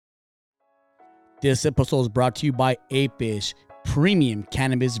This episode is brought to you by Apish, premium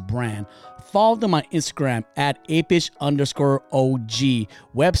cannabis brand. Follow them on Instagram at apish_OG.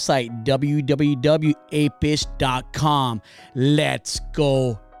 Website www.apish.com. Let's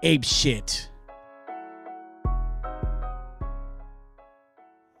go ape shit.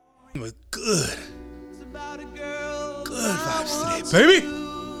 Good. Good vibes today, baby.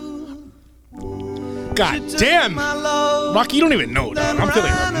 God damn. Rocky, you don't even know, dog. I'm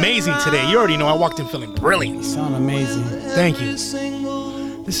feeling amazing today. You already know I walked in feeling brilliant. You sound amazing. Thank you.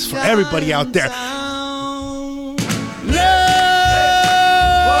 This is for everybody out there.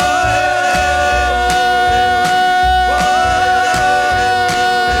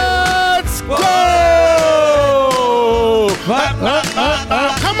 Let's go!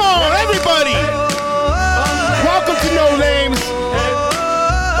 Come on, everybody! Welcome to No Names.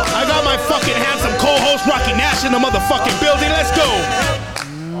 I got my fucking handsome co-host Rocky Nash in the motherfucking building. Let's go!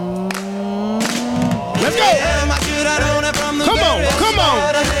 Let's go! Come on, come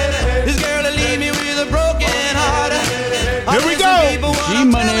on! Here we go!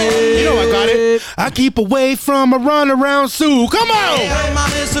 G-Money! You know I got it. I keep away from a runaround Sue. Come on!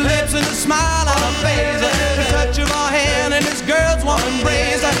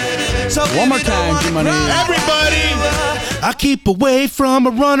 One more time, G-Money. Everybody! I keep away from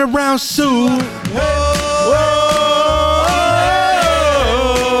a runaround Sue.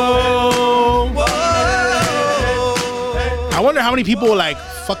 I wonder how many people will like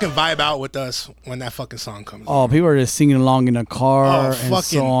fucking vibe out with us when that fucking song comes on. Oh, people are just singing along in the car and fucking-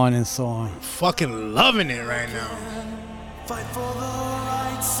 so on and so on. Fucking loving it right now.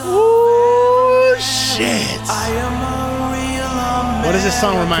 Ooh, shit. What does this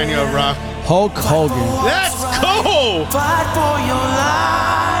song remind you of, Rock? Hulk Hogan. Let's go!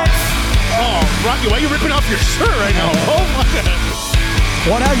 Oh, Rocky, why are you ripping off your shirt right now? Oh my God.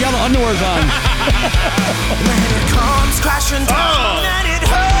 What have y'all the underwears on? It comes crashing down and it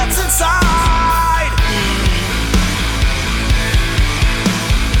hurts inside.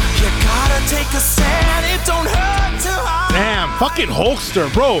 You gotta take a stand, it don't hurt to hide. Damn, fucking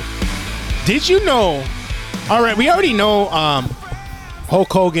Hulkster, bro. Did you know? All right, we already know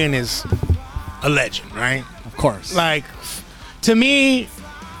Hulk Hogan is a legend, right? Of course. Like, to me,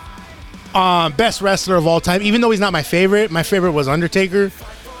 best wrestler of all time. Even though he's not my favorite was Undertaker.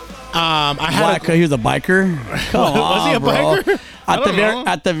 I had Why? Because he was a biker? Come on, was he a bro. biker? I don't know.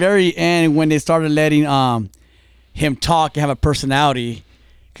 At the very end, when they started letting him talk and have a personality,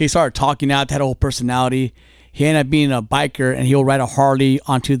 'cause he started talking out, had a whole personality. He ended up being a biker, and he'll ride a Harley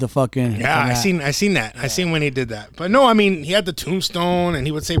onto the fucking. Yeah, I seen that. I seen when he did that. But no, I mean, he had the tombstone and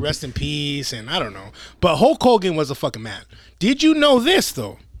he would say rest in peace and I don't know. But Hulk Hogan was a fucking man. Did you know this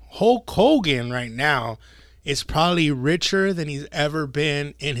though? Hulk Hogan right now is probably richer than he's ever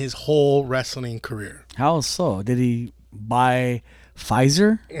been in his whole wrestling career. How so? Did he buy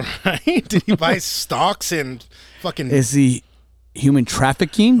Pfizer? Right? Did he buy stocks and fucking Is he human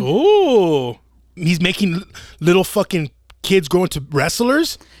trafficking? Ooh. He's making little fucking kids grow into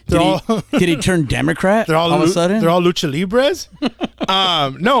wrestlers. Did he turn Democrat They're all of a sudden? They're all lucha libres.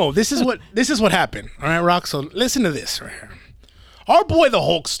 No, this is what happened. All right, Rock. So listen to this right here. Our boy the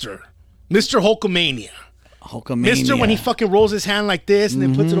Hulkster, Mr. Hulkamania. Hulkamania. Mr. when he fucking rolls his hand like this and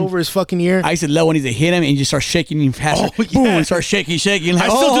then puts it over his fucking ear. I used to love when he hit him and you just start shaking him faster. Oh, Boom, yeah. and start shaking. Like, I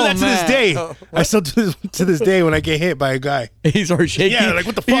still do that to man. this day. I still do this to this day when I get hit by a guy. He starts shaking. Yeah, like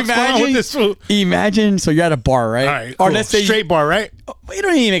what the fuck's going on with this fool? Imagine, so you're at a bar, right? All right, Or cool. let's say straight bar, right? you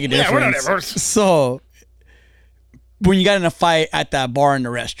don't even make a difference. Yeah, whatever. So when you got in a fight at that bar in the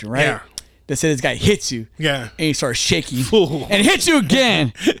restaurant, right? Yeah. They say this guy hits you. Yeah. And he starts shaking. Ooh. And hits you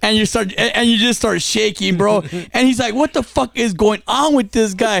again. and you just start shaking, bro. And he's like, what the fuck is going on with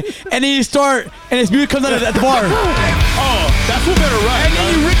this guy? And then and his music comes out at the bar. Oh, that fool better run. And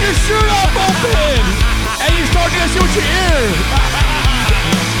then you rip your shirt off open. And you start doing shit with your ear.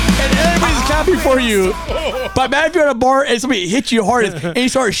 And everybody's clapping for you. But man, if you're at a bar and somebody hits you hard and you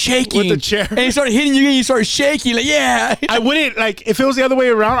start shaking. With the chair. And he started hitting you and you start shaking. Like, yeah. I wouldn't, like, if it was the other way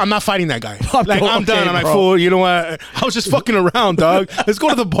around, I'm not fighting that guy. Like, I'm done. I'm like, bro. fool, you know what? I was just fucking around, dog. Let's go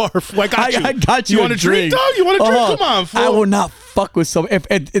to the bar. I got you. I got you. You want a drink, dog? You want a drink? Come on, fool. I will not fuck with someone. If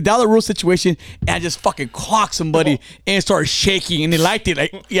that was a real situation and I just fucking clock somebody and start shaking and they liked it,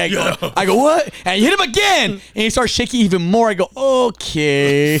 like, yeah, I go, what? And you hit him again and he starts shaking even more. I go,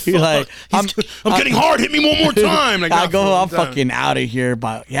 okay. Like, I'm getting hard. Hit me one more time. Like, I nah, go, fool, I'm done. fucking out of here.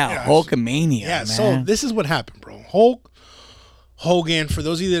 But yeah, Hulkamania, Yeah, man. so this is what happened, bro. Hulk Hogan, for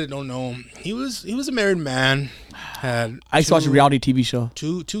those of you that don't know him, he was a married man. Had I used to watch a reality TV show.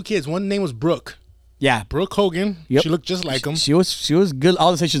 two kids. One name was Brooke. Yeah. Brooke Hogan. Yep. She looked just like him. She was good. I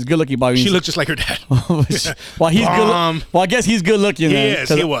would say she's good looking, but She looked just like her dad. well, he's good. Well, I guess he's good looking. He then, is.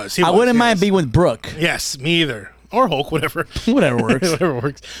 'cause He was. I wouldn't mind being with Brooke. Yes, me either. Or Hulk, whatever. Whatever works. Whatever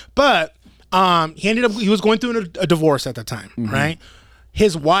works. But he was going through a divorce at the time, right?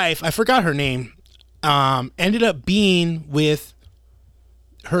 His wife, I forgot her name, ended up being with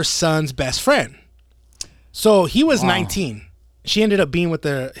her son's best friend. So he was 19. She ended up being with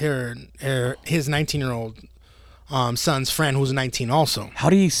his 19-year-old son's friend who's 19 also. How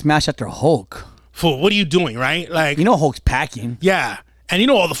do you smash after Hulk? Fool, what are you doing, right? Like, You know Hulk's packing. yeah. And you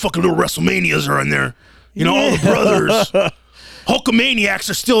know all the fucking little WrestleManias are in there. You know, all the brothers. Hulkamaniacs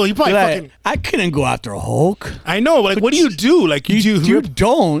are still, he probably Like, fucking, I couldn't go after Hulk. I know, like, what do you do? Like, You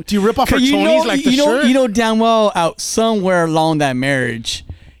don't. do you rip off her 'Cause chonies like the shirt? You know damn well out somewhere along that marriage,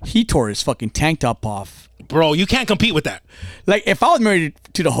 he tore his fucking tank top off. Bro, you can't compete with that. Like, if I was married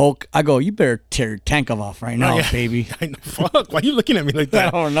to the Hulk, I go, you better tear your tank off right now, Yeah. baby. I know, fuck, why are you looking at me like that?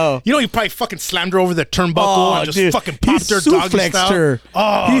 I don't know. You know, you probably fucking slammed her over the turnbuckle and just dude, fucking popped her he doggy suplexed style. her.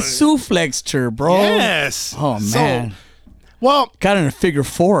 Oh, He suplexed her, bro. yes. Oh, So, man. well, Got in a figure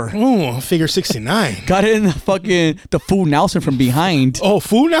 4. ooh, figure 69. Got it in the fucking the Fool Nelson from behind. Oh,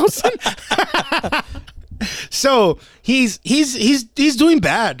 Fool Nelson? So he's doing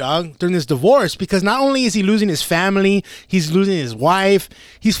bad, dog, during this divorce, because not only is he losing his family, he's losing his wife.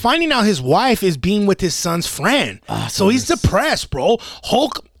 He's finding out his wife is being with his son's friend. So he's depressed, bro.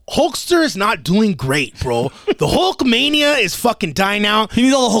 Hulkster is not doing great, bro. The Hulkmania is fucking dying out. He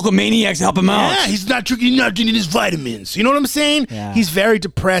needs all the Hulkamaniacs to help him out. Yeah, he's not drinking his vitamins. You know what I'm saying? Yeah. He's very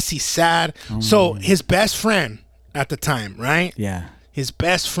depressed. He's sad. So his best friend at the time, right? Yeah. His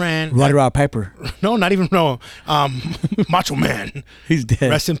best friend. Roddy Rod Piper. No, not even no. Macho Man. He's dead.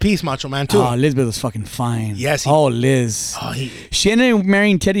 Rest in peace, Macho Man too. Oh, Elizabeth was fucking fine. Yes, he- Oh, Liz. She ended up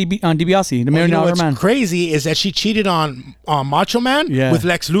marrying Teddy DiBiase, the you know Mayor what's man. crazy is that she cheated on Macho Man Yeah. with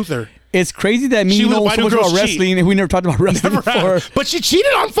Lex Luthor. It's crazy that me She was- know why so do much about girls cheat? wrestling and we never talked about wrestling before. But she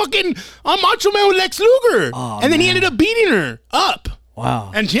cheated on Macho Man with Lex Luger, and then he man. ended up beating her up.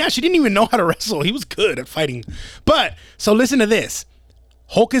 Wow. And yeah, she didn't even know how to wrestle. He was good at fighting. But so listen to this.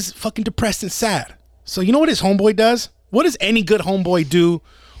 Hulk is fucking depressed and sad. So you know what his homeboy does? What does any good homeboy do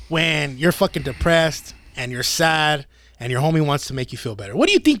when you're fucking depressed and you're sad and your homie wants to make you feel better? What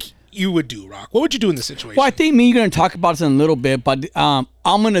do you think you would do, Rock? What would you do in this situation? Well, I think me, you're going to talk about this in a little bit, but I'm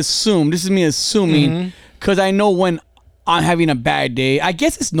going to assume, this is me assuming, because I know when I'm having a bad day. I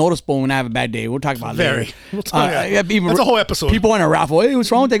guess it's noticeable when I have a bad day. We'll talk about it Very. later. We'll talk about it. Even That's a whole episode. People want to raffle. Hey,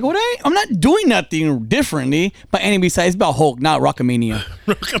 what's wrong with that? Go, hey, I'm not doing nothing differently. But anyway, besides, it's about Hulk, not Rockamania.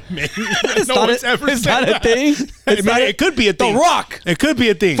 It's not it's not a thing. It could be a thing. The Rock. It could be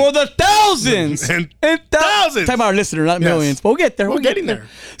a thing. For the thousands And thousands. Talking about our listener, not millions. But we'll get there. We're We'll get getting there.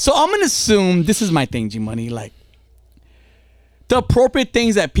 So I'm gonna assume this is my thing, G Money. Like the appropriate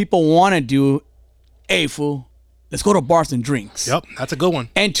things that people want to do. Hey, fool, let's go to bars and drinks. Yep, that's a good one.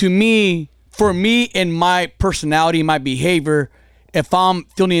 And to me, for me, in my personality, my behavior, if I'm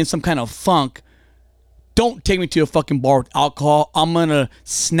feeling in some kind of funk, don't take me to a fucking bar with alcohol. I'm gonna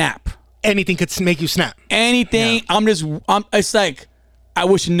snap. Anything could make you snap. Anything. Yeah. It's like, I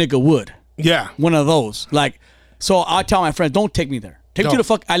wish a nigga would. Yeah. One of those. Like, so I tell my friends, don't take me there. Take me to Don't. the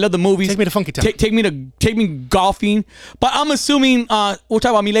fuck. I love the movies. Take me to Funky Town. Take me golfing. But I'm assuming we'll talk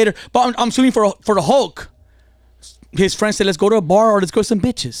about me later. But I'm assuming for the Hulk, his friend said, let's go to a bar or let's go to some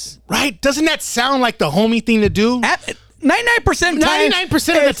bitches. Right? Doesn't that sound like the homie thing to do? 99% 99%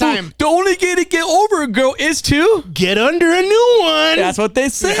 of the time. The only way to get over a girl is to. Get under a new one. That's what they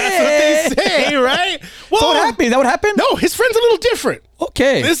say. That's what they say, right? Well, So what happened? Is that what happened? No, his friend's a little different.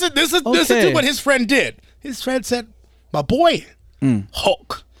 Okay. Listen Okay. to what his friend did. His friend said, "My boy,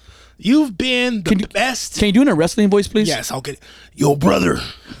 Hulk, you've been the best." Can you do it in a wrestling voice, please? Yes, I'll get it. Yo, brother,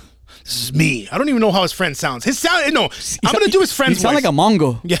 this is me. I don't even know how his friend sounds. I'm gonna do his friend's You sound voice. like a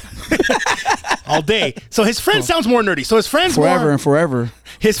Mongo. Yeah. All day. So his friend sounds more nerdy. So his friend's Forever more, and forever.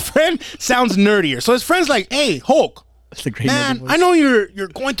 his friend sounds nerdier. So his friend's like, "Hey, Hulk, That's a great man, voice. I know you're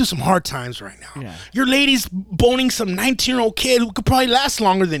going through some hard times right now. Yeah. Your lady's boning some 19-year-old kid who could probably last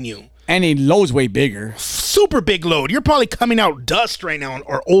longer than you. And he loads way bigger. Super big load. You're probably coming out dust right now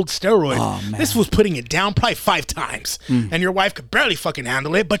or old steroids. Oh, man. This was putting it down probably 5 times. And your wife could barely fucking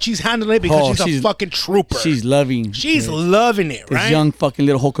handle it, but she's handling it because she's a fucking trooper. She's loving. She's loving it, this right? young fucking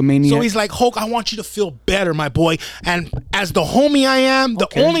little Hulkamania. So he's like, Hulk, I want you to feel better, my boy. And as the homie I am, the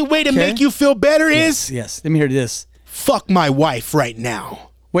only way to make you feel better is yes. Let me hear this. fuck my wife right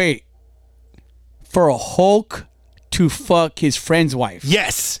now. Wait. For a Hulk to fuck his friend's wife.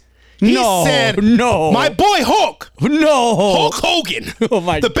 Yes. He No, said, no. my boy Hulk. No. Hulk Hogan. Oh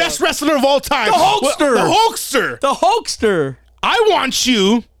my the God. best wrestler of all time. The Hulkster. The Hulkster. The Hulkster. I want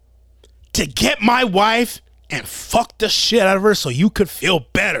you to get my wife and fuck the shit out of her so you could feel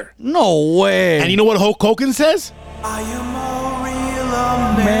better. No way. And you know what Hulk Hogan says? I am a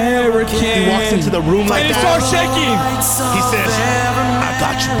real American. He walks into the room like and he that. starts shaking. He says, I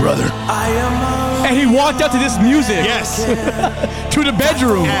got you, brother. I am a And he walked out to this music. Yes. To the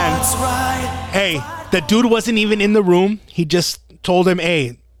bedroom. And that's right. hey, the dude wasn't even in the room. He just told him,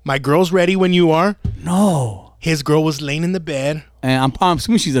 hey, my girl's ready when you are. No. His girl was laying in the bed. And I'm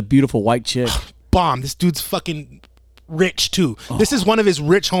assuming she's a beautiful white chick. Bomb. This dude's fucking rich too. This is one of his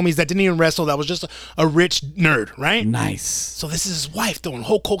rich homies that didn't even wrestle. That was just a rich nerd, right? Nice. So this is his wife though, and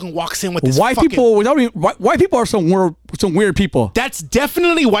Hulk Hogan walks in with this White fucking, people, white people are some weird people. That's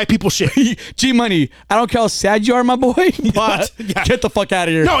definitely white people shit. G Money, I don't care how sad you are, my boy, but Yeah. get the fuck out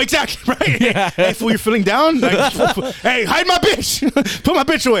of here. No, exactly right. Yeah. Hey, fool, you're feeling down? Like, hey, hide my bitch. Put my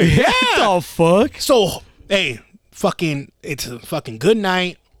bitch away. Yeah. What the fuck? So, hey, it's a fucking good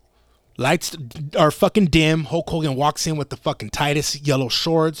night. Lights are fucking dim. Hulk Hogan walks in with the fucking tightest yellow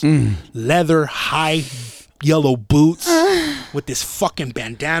shorts, leather high yellow boots, with this fucking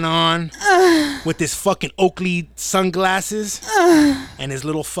bandana on, with this fucking Oakley sunglasses, and his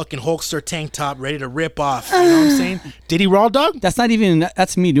little fucking Hulkster tank top ready to rip off. You know what I'm saying? Did he raw dog? That's not even,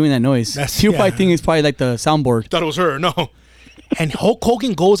 that's me doing that noise. People probably think it's probably like the soundboard. Thought it was her. No. And Hulk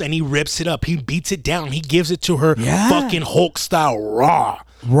Hogan goes and he rips it up. He beats it down. He gives it to her fucking Hulk style raw.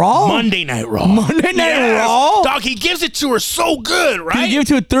 Raw? Monday Night Raw. Monday Night Raw? Dog, he gives it to her so good, Did right? you give it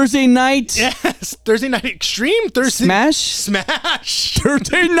to a Thursday night? Yes. Thursday Night Extreme? Thursday Smash.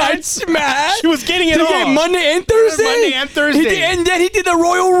 Thursday night smash? She was getting it Did he all. get Monday and Thursday? Monday and Thursday. And then he did the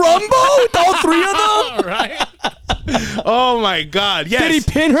Royal Rumble with all three of them? All right. Oh my God. Yes. Did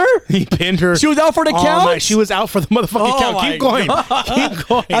he pin her? He pinned her. She was out for the all count? night. She was out for the motherfucking count. my Keep going. God. Keep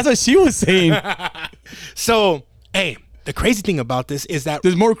going. That's what she was saying. So, hey, the crazy thing about this is that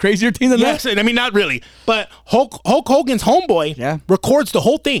There's more crazier things than yes, that? and I mean not really, but Hulk Hogan's homeboy records the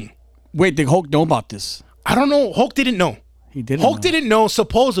whole thing. Wait, did Hulk know about this? I don't know. Hulk didn't know. He didn't Hulk know. didn't know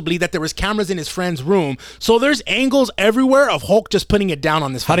supposedly that there was cameras in his friend's room. So there's angles everywhere of Hulk just putting it down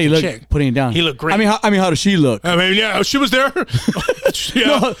on this How did he fucking look chick. putting it down? He looked great. I mean, how does she look? I mean, yeah, she was there.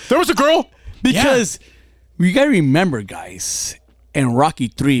 Yeah, No. there was a girl. Because you got to remember, guys, in Rocky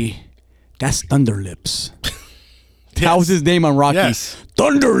 3, that's Thunderlips. That was his name on Rocky. Yes.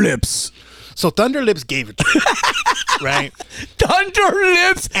 Thunderlips. So Thunderlips gave it to her, right?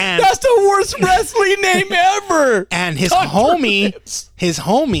 Thunderlips. And- That's the worst wrestling name ever. And his homie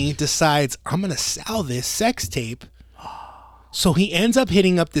decides, I'm gonna sell this sex tape. So he ends up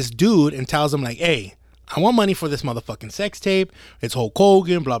hitting up this dude and tells him like, hey, I want money for this motherfucking sex tape. It's Hulk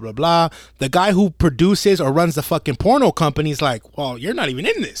Hogan, blah, blah, blah. The guy who produces or runs the fucking porno company is like, well, you're not even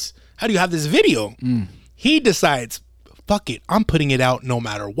in this. How do you have this video? He decides, fuck it, I'm putting it out no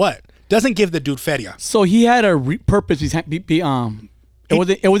matter what. Doesn't give the dude feria. So he had a purpose. It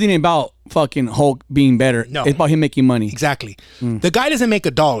wasn't even about fucking Hulk being better. No. It's about him making money. Exactly. The guy doesn't make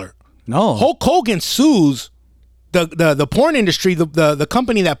 $1. No. Hulk Hogan sues the porn industry, the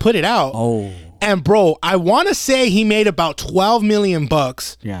company that put it out. Oh. And bro, I want to say he made about $12 million.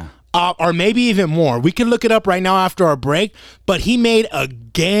 Yeah. Or maybe even more. We can look it up right now after our break. But he made a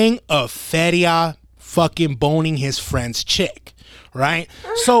gang of feria fucking boning his friend's chick, right?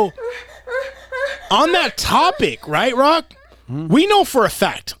 So on that topic, right, Rock? We know for a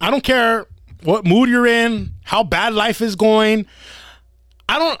fact. I don't care what mood you're in, how bad life is going.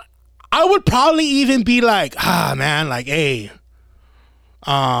 I would probably even be like, man, like, hey,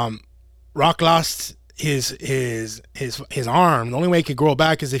 Rock lost his arm. The only way he could grow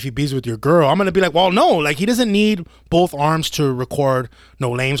back is if he bees with your girl. I'm gonna be like, well, no, like he doesn't need both arms to record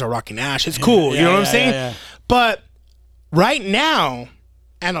No Lames or Rocky Nash. It's cool, you know what I'm saying? Yeah. But right now,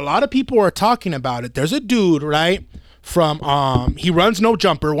 and a lot of people are talking about it. There's a dude, right? From he runs No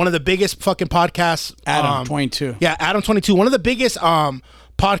Jumper, one of the biggest fucking podcasts. Adam 22. Yeah, Adam 22, one of the biggest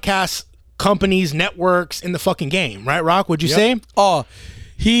podcast companies, networks in the fucking game, right? Rock, would you say? Oh,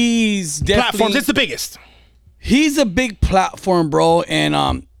 he's definitely Platforms, it's the biggest. He's a big platform, bro,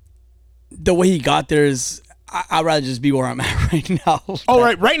 and the way he got there is I'd rather just be where I'm at right now. Oh,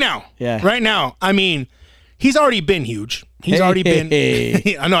 right now. Yeah. Right now. I mean, he's already been huge. He's already been.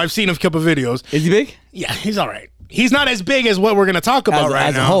 I know, I've seen a couple videos. Is he big? Yeah, he's all right. He's not as big as what we're going to talk about right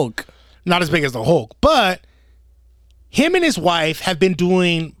as now. a Hulk. Not as big as the Hulk. But him and his wife have been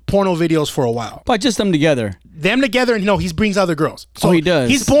doing porno videos for a while. But just them together. Them together, and he brings other girls. So he does.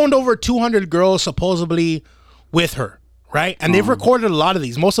 He's boned over 200 girls supposedly with her, right? And they've recorded a lot of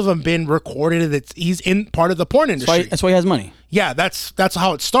these. Most of them been recorded. He's in part of the porn industry. That's why he has money. Yeah, that's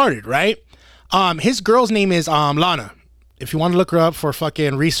how it started, right? His girl's name is Lana. If you want to look her up for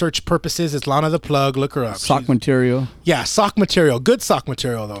fucking research purposes, it's Lana the Plug. Look her up. Sock material. Yeah, sock material. Good sock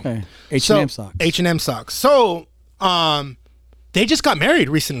material though. Okay. H&M socks. H&M socks. So, they just got married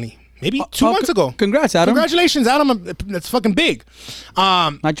recently. Maybe 2 months ago. Congrats, Adam. Congratulations, Adam. That's fucking big.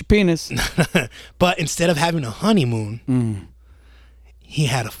 Not your penis. But instead of having a honeymoon, he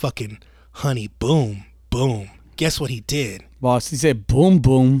had a fucking honey boom. Guess what he did? Boss, he said boom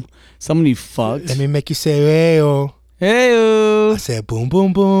boom. Somebody fucked. Let me make you say ayo. Ayo. I said boom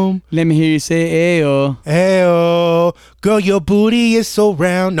boom boom. Let me hear you say ayo. Ayo. Girl, your booty is so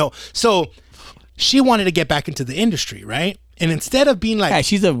round. No. So she wanted to get back into the industry, right? And instead of being like, yeah,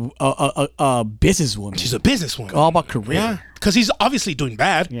 she's a businesswoman. she's a businesswoman. All about career. Yeah. Because he's obviously doing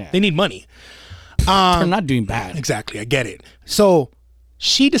bad. Yeah. They need money. They're not doing bad. Exactly. I get it. So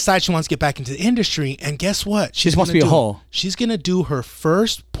she decides she wants to get back into the industry. And guess what? She just wants to be a hoe. She's going to do her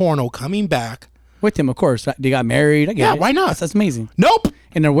first porno coming back. With him, of course. They got married. I get Yeah, it. why not? That's amazing. Nope.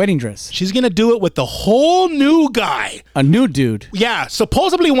 In their wedding dress. She's going to do it with the whole new guy. A new dude. Yeah.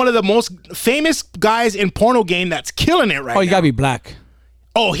 Supposedly one of the most famous guys in porno game that's killing it right now. Oh, you gotta be black.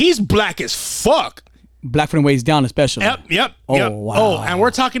 Oh, he's black as fuck. Black from the waist down, especially. Yep. Oh, wow. Oh, and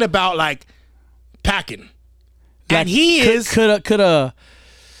we're talking about like packing. And he is. Could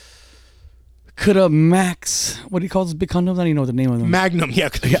a Max, what do you call those big condoms? I don't even know the name of them. Magnum, yeah.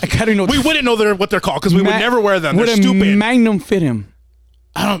 I gotta know. We wouldn't know what they're called because we would never wear them. They're Would stupid. a Magnum fit him?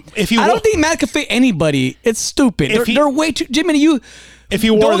 I don't think Matt could fit anybody. It's stupid. They're way too. G-Money, if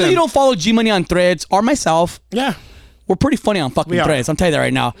you wore those them, of you don't follow G-Money on Threads or myself. Yeah, we're pretty funny on fucking We are. Threads. I'm telling you that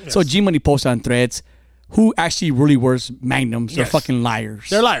right now. Yes. So G-Money posts on Threads who actually really wears Magnums. They're Yes. fucking liars.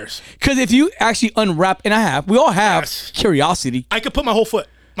 they're liars. Because if you actually unwrap, and we all have Yes. curiosity. I could put my whole foot,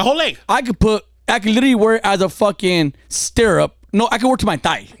 my whole leg. I could literally wear it as a fucking stirrup. No, I could wear it to my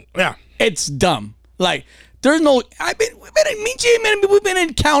thigh. Yeah, It's dumb. Like, there's no. We've been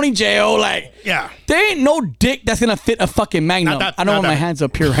in county jail. Like, yeah. there ain't no dick that's gonna fit a fucking Magnum. Not that- I don't not have my that. hands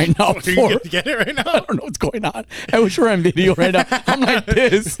up here right now. You get it right I now. don't know what's going on. I wish we were on video right now. I'm like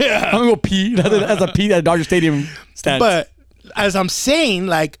this. Yeah. I'm gonna go pee. That's a pee at Dodger Stadium stand. But as I'm saying,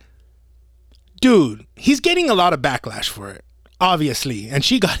 like, dude, he's getting a lot of backlash for it, obviously, and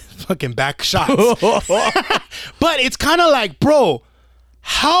she got fucking back shots. But it's kind of like, bro,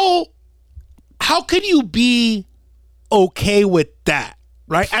 how could you be okay with that?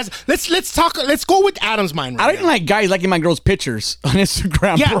 Right? Let's go with Adam's mind right I don't even like guys liking my girl's pictures on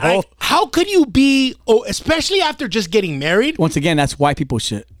Instagram, Yeah, bro. like, how could you be, especially after just getting married? Once again, that's white people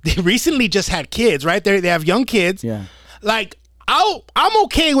shit. They recently just had kids, right? They have young kids. Yeah. Like, I'm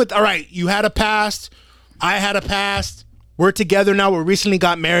okay with, all right, you had a past, I had a past, we're together now, we recently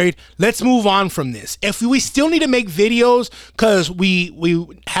got married, let's move on from this. If we still need to make videos because we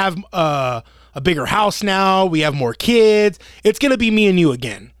have a bigger house now, we have more kids, it's going to be me and you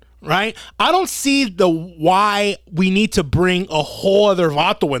again, right? I don't see why we need to bring a whole other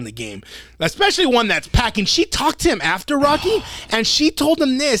Vato in the game, especially one that's packing. She talked to him after Rocky, and she told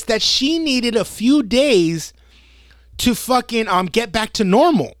him that she needed a few days to fucking get back to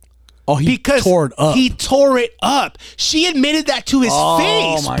normal. Oh, he tore it up. He tore it up. She admitted that to his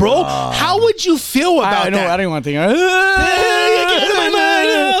face, my bro. God. How would you feel about I know. that? I don't want to think. Get out of my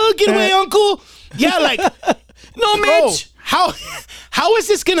mind. Get away, uncle. Yeah, like, No, bro, Mitch. how is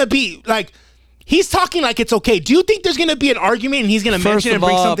this gonna be? Like, he's talking like it's okay. Do you think there's gonna be an argument and he's gonna mention it and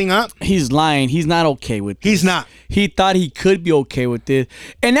bring something up? He's lying. He's not okay with this. He's not. He thought he could be okay with it.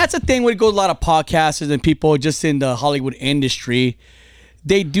 And that's the thing when it goes a lot of podcasters and people just in the Hollywood industry.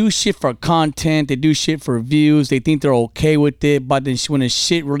 They do shit for content. They do shit for views. They think they're okay with it. But then when the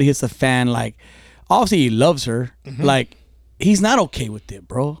shit really hits the fan, like, obviously he loves her. Mm-hmm. Like, he's not okay with it,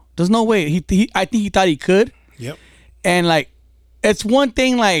 bro. There's no way. I think he thought he could. Yep. And, like, it's one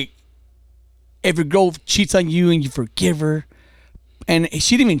thing, like, if your girl cheats on you and you forgive her. And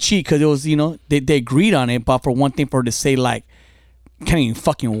she didn't even cheat because it was, they agreed on it. But for one thing, for her to say, like, can't even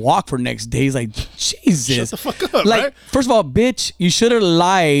fucking walk for next day. He's like, Jesus. Shut the fuck up, like, right? First of all, bitch, you should have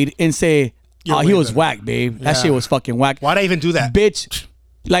lied and say, You're he way was better. whack, babe. That Yeah. shit was fucking whack. Why'd I even do that? Bitch,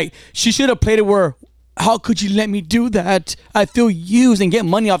 like, she should have played it where, how could you let me do that? I feel used and get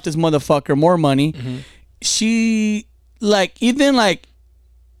money off this motherfucker, more money. Mm-hmm. She, like, even, like,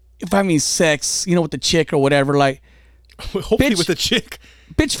 if having sex, with the chick or whatever, like, Hopefully bitch. with a chick.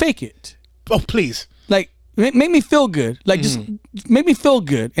 bitch, fake it. Oh, please. Like, make me feel good. Like, just make me feel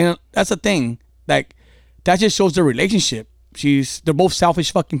good. And that's the thing. Like, that just shows the relationship. they're both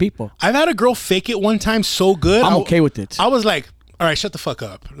selfish fucking people. I've had a girl fake it one time so good. I'm okay with it. I was like, all right, shut the fuck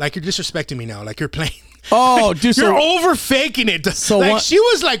up. Like, you're disrespecting me now. Like, you're playing. Oh, dude, you're over faking it. So like, what, she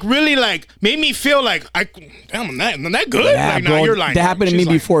was like really like made me feel like I'm that good. yeah, like, bro, nah, you're lying. that happened to me She's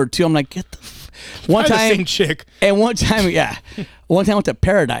lying. before too. I'm like, get the one Probably the time, same chick. and one time I went to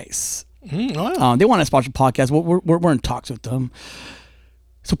Paradise. Wow. They want to sponsor podcasts. We're in talks with them.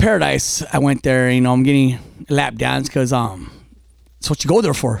 So Paradise, I went there. I'm getting lap dance because that's what you go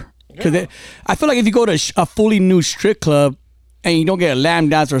there for. Because I feel like if you go to a fully new strip club and you don't get a lap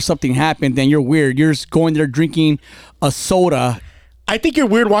dance or something happened, then you're weird. You're just going there drinking a soda. I think you're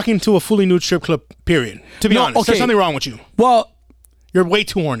weird walking into a fully nude strip club, period. To be honest, there's something wrong with you. Well, you're way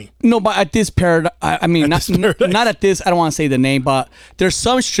too horny. no, but at this Paradise, I mean, not at this, I don't want to say the name, but there's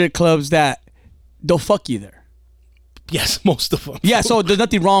some strip clubs that they'll fuck you there. Yes, most of them. Yeah, so there's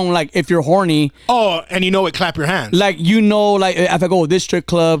nothing wrong, like, if you're horny. Oh, and you know it, clap your hands. Like, like, if I go to this strip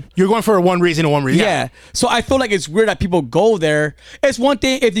club. You're going for one reason and one reason. Yeah. So I feel like it's weird that people go there. It's one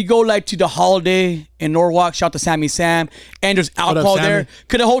thing if you go, like, to the Holiday in Norwalk, shout out to Sammy Sam, and there's alcohol there.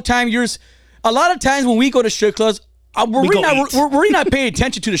 Because the whole time a lot of times when we go to strip clubs, we're really not paying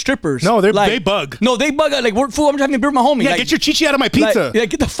attention to the strippers. No, like, they bug. No, they bug. Like, I'm just having a beer with my homie. Yeah, like, get your chichi out of my pizza. Like, yeah,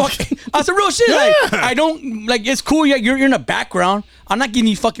 get the fuck. That's the real shit. Yeah. Like, I don't, like, it's cool. Yeah, you're in the background. I'm not giving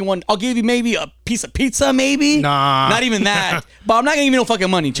you fucking one. I'll give you maybe a piece of pizza, maybe. Nah. Not even that. But I'm not gonna give you no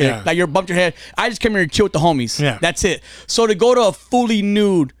fucking money, chick. Yeah. Like, you're bumped your head. I just come here to chill with the homies. Yeah. That's it. So to go to a fully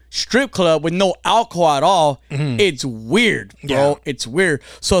nude strip club with no alcohol at all, it's weird, bro. Yeah. It's weird.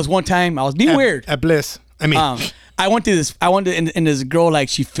 So it's one time I was being weird. At Bliss. I mean, I went to and this girl, like,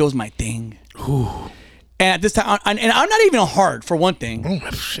 she feels my thing. Ooh. And at this time, and I'm not even hard for one thing. oh,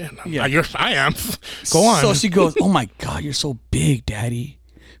 shit. Yeah. I am. Go on. So she goes, "Oh my God, you're so big, daddy."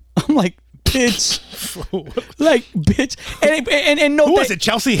 I'm like, bitch. Like, bitch. And no. Who was it?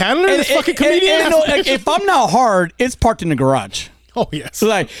 Chelsea Handler? This fucking comedian? No, like, if I'm not hard, it's parked in the garage. Oh, yes. So,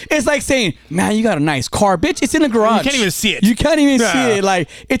 like, it's like saying, "Man, you got a nice car, bitch. It's in the garage. You can't even see it. You can't even Yeah. see it. Like,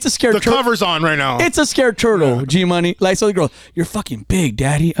 it's a scared The cover's on right now. It's a scared turtle, G Money. Like, so the girl, "You're fucking big,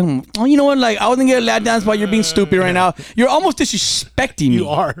 daddy." Oh, you know what? Like, I wasn't getting lap dance while you're being stupid right now. You're almost disrespecting me. You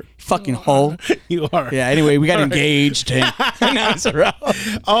are. Fucking hoe. You are. Yeah, anyway, we got engaged. And now it's around.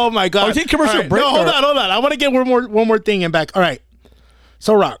 Oh, my God. we take commercial All right. break, No, hold on. I want to get one more thing in back. All right.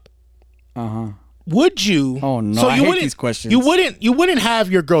 So, Rock. Would you? Oh, no, So I you hate wouldn't, these questions. You wouldn't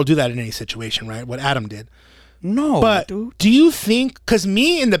have your girl do that in any situation, right? What Adam did. No, But dude. do you think? Because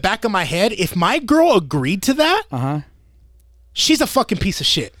me, in the back of my head, if my girl agreed to that, she's a fucking piece of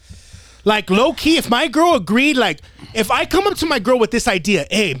shit. Like, low key, if my girl agreed, like, if I come up to my girl with this idea,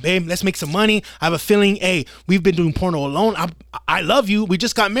 "Hey, babe, let's make some money. I have a feeling, hey, we've been doing porno alone. I love you. We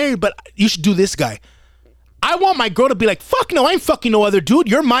just got married, but you should do this guy." I want my girl to be like, "Fuck no, I ain't fucking no other dude.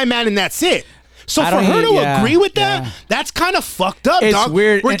 You're my man, and that's it." So for her to agree with that, that's kind of fucked up, It's dog.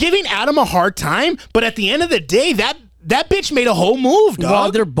 weird. We're giving Adam a hard time, but at the end of the day, that bitch made a whole move, dog.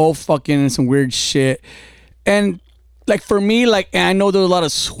 Well, they're both fucking in some weird shit. And, like, for me, like, and I know there's a lot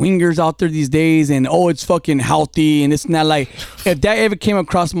of swingers out there these days, and it's fucking healthy, and it's not like, if that ever came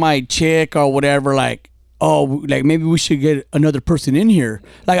across my chick or whatever, like, like, maybe we should get another person in here.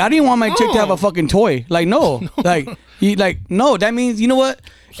 Like, I didn't want my chick to have a fucking toy. Like, no. Like, no, that means, you know what?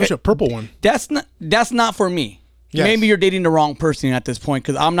 Such a purple one. That's not for me. Yes. Maybe you're dating the wrong person at this point,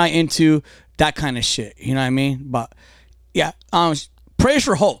 because I'm not into that kind of shit. You know what I mean? But, yeah, prayers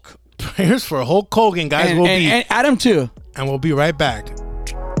for Hulk. Prayers for Hulk Hogan, guys. And Adam, too. And we'll be right back.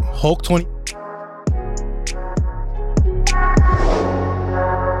 Hulk 20.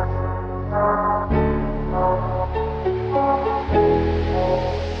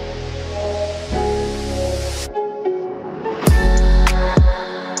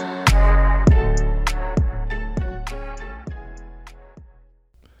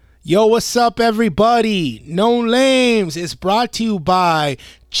 Yo, what's up, everybody? No Lames is brought to you by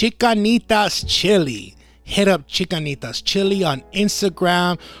Chicanitas Chili. Hit up Chicanitas Chili on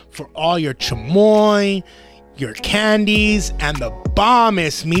Instagram for all your chamoy, your candies, and the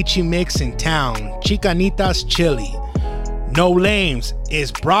bombest Michi Mix in town. Chicanitas Chili. No Lames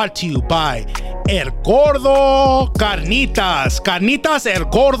is brought to you by El Gordo Carnitas. Carnitas El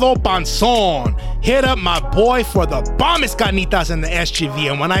Gordo Panzón. Hit up my boy for the bombest carnitas in the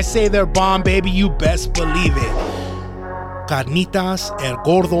SGV. And when I say they're bomb, baby, you best believe it. Carnitas El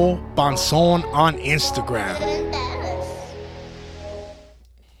Gordo Panzón on Instagram.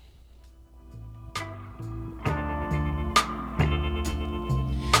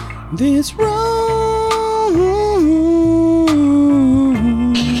 This road.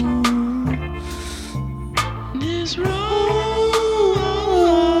 This road.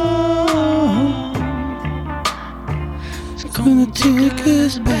 take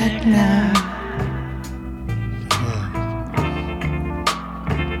us back now.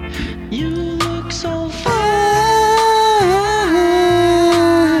 You look so fine.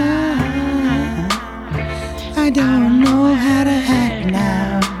 I don't know how to act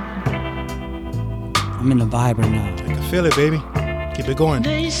now. I'm in the vibe right now. I can feel it, baby. Keep it going.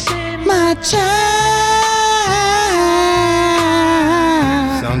 My child.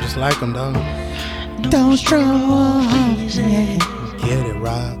 Sound just like him, dog. Don't throw off. Yeah. Get it,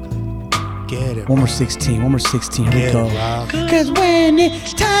 Rock. Get it. One more 16. One more 16. Here we Get go. it, Rock. Cause when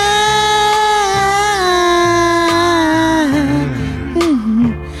it's time,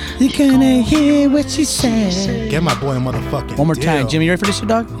 you're gonna hear what she said. Get my boy a motherfucking One more deal. time. Jimmy, you ready for this shit,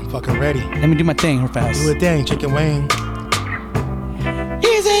 dog? I'm fucking ready. Let me do my thing real fast. Do a thing, Chicken Wing.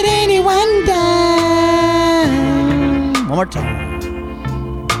 Is it any wonder? One more time.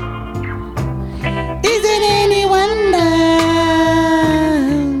 Is it any wonder?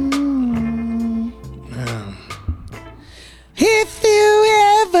 If you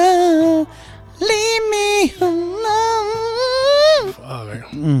ever leave me alone. Oh,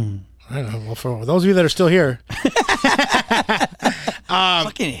 I don't know. Well, for those of you that are still here,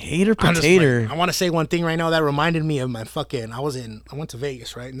 Fucking hater I'm just potato. like, I want to say one thing right now that reminded me of my fucking. I went to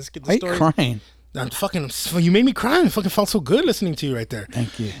Vegas, right? And let's get the Why story. you crying? I'm fucking. You made me cry. I fucking felt so good listening to you right there.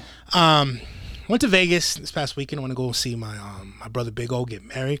 Thank you. Went to Vegas this past weekend. I want to go see my brother Big O get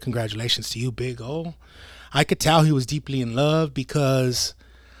married. Congratulations to you, Big O. I could tell he was deeply in love because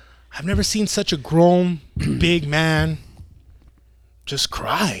I've never seen such a grown big man just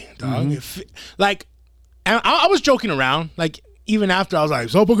cry, dog. Like, and I was joking around. Like, even after I was like,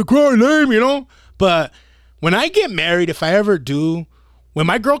 "Stop fucking crying, lame," you know. But when I get married, if I ever do, when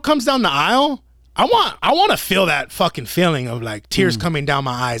my girl comes down the aisle, I want to feel that fucking feeling of like tears coming down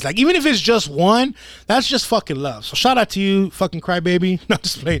my eyes. Like, even if it's just one, that's just fucking love. So shout out to you, fucking crybaby. No,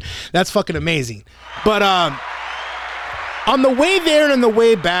 just playing. That's fucking amazing. But on the way there and on the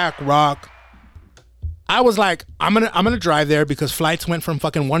way back, Rock, I was like, I'm gonna drive there because flights went from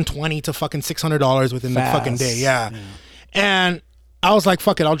fucking $120 to fucking $600 within the fucking day. Yeah. And I was like,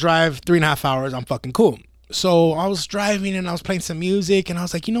 fuck it, I'll drive 3.5 hours. I'm fucking cool. So I was driving and I was playing some music and I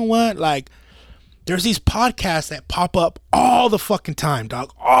was like, you know what? Like, there's these podcasts that pop up all the fucking time,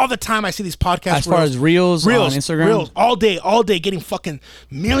 dog. All the time I see these podcasts. As far as reels on Instagram? Reels, all day, getting fucking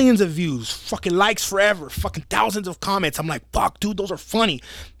millions of views, fucking likes forever, fucking thousands of comments. I'm like, fuck, dude, those are funny.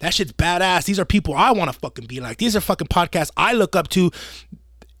 That shit's badass. These are people I want to fucking be like. These are fucking podcasts I look up to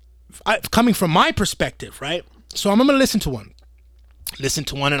coming from my perspective, right? So I'm going to listen to one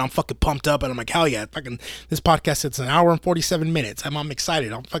and I'm fucking pumped up and I'm like, hell yeah, fucking this podcast, it's an hour and 47 minutes. I'm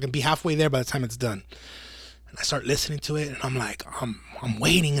excited. I'll fucking be halfway there by the time it's done. And I start listening to it and I'm like, I'm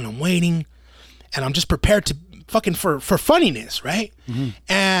waiting and I'm just prepared to fucking for funniness, right?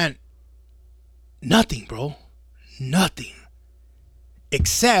 And nothing, bro. Nothing.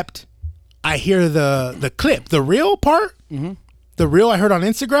 Except I hear the clip, the reel part, the reel I heard on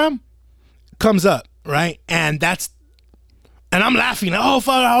Instagram comes up, right? And I'm laughing. Oh,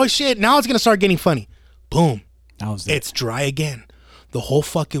 fuck, oh, shit. Now it's going to start getting funny. Boom. It's dry again. The whole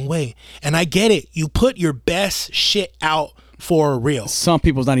fucking way. And I get it. You put your best shit out for a reel. Some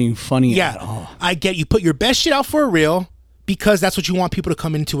people's not even funny at all. I get you put your best shit out for a reel because that's what you want people to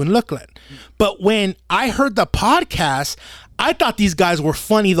come into and look at. But when I heard the podcast, I thought these guys were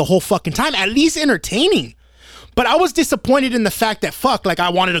funny the whole fucking time, at least entertaining. But I was disappointed in the fact that like I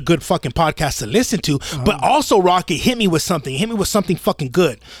wanted a good fucking podcast to listen to, but also Rocky hit me with something fucking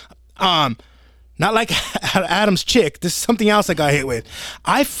good. Not like Adam's chick. This is something else I got hit with.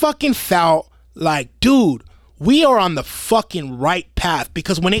 I fucking felt like, dude, we are on the fucking right path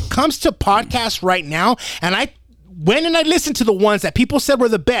because when it comes to podcasts right now, and I went and I listened to the ones that people said were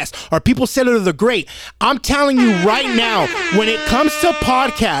the best or people said are the great. I'm telling you right now, when it comes to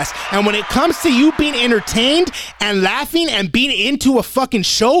podcasts and when it comes to you being entertained and laughing and being into a fucking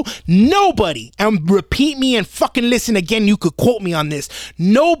show, nobody, and repeat me and fucking listen again, you could quote me on this,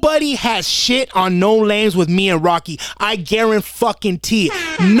 nobody has shit on No Lames with me and Rocky. I guarantee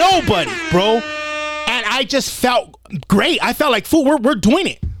it. Nobody, bro. And I just felt great. I felt like, fool, we're doing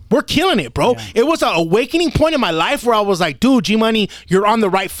it. We're killing it, bro. Yeah. It was an awakening point in my life where I was like, dude, G-Money, you're on the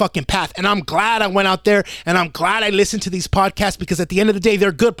right fucking path. And I'm glad I went out there and I'm glad I listened to these podcasts because at the end of the day,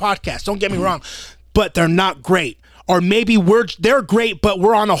 they're good podcasts. Don't get me wrong, but they're not great. Or maybe they're great, but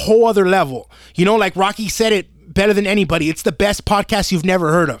we're on a whole other level. You know, like Rocky said it better than anybody. It's the best podcast you've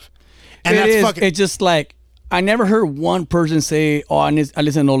never heard of. And it's just like, I never heard one person say, oh, I listen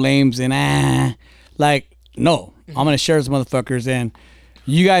to No Lames and like, no, I'm going to share those motherfuckers and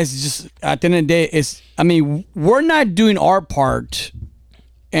You guys just at the end of the day, we're not doing our part,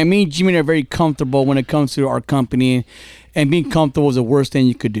 and me and Jimmy are very comfortable when it comes to our company, and being comfortable is the worst thing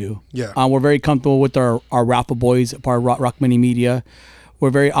you could do. Yeah. We're very comfortable with our raffle boys, part of Rock Money Media.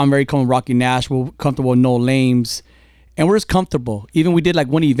 I'm very comfortable with Rocky Nash. We're comfortable with No Lames, and we're just comfortable. Even we did like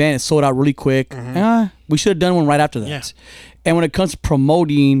one event, it sold out really quick. We should have done one right after that. Yeah. And when it comes to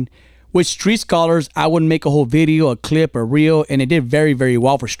promoting. With Street Scholars, I would make a whole video, a clip, a reel, and it did very, very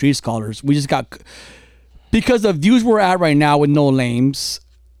well for Street Scholars. We just got, because the views we're at right now with No Lames,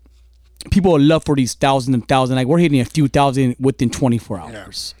 people would love for these thousands and thousands. Like, we're hitting a few thousand within 24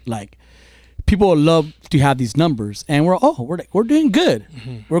 hours. Yeah. Like, people would love to have these numbers, and we're doing good.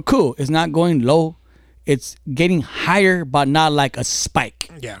 Mm-hmm. We're cool. It's not going low. It's getting higher, but not like a spike.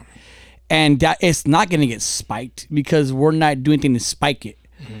 Yeah. And that it's not going to get spiked because we're not doing anything to spike it.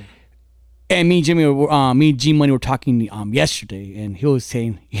 Mm-hmm. And me and Jimmy, me and G Money were talking yesterday, and he was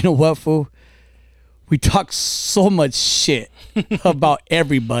saying, you know what, fool? We talk so much shit about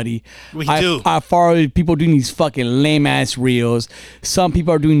everybody. We do. As far as people doing these fucking lame ass reels, some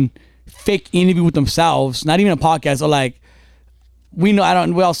people are doing fake interview with themselves, not even a podcast. Or like,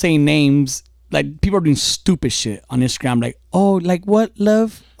 without saying names, like people are doing stupid shit on Instagram. Like, oh, like what,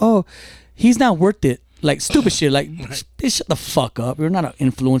 love? Oh, he's not worth it. Like stupid shit. Like, shut the fuck up. You're not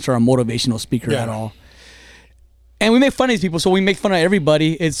an influencer or a motivational speaker at all. And we make fun of these people, so we make fun of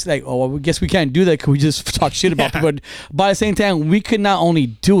everybody. It's like, oh, well, I guess we can't do that because we just talk shit about people. But at the same time, we could not only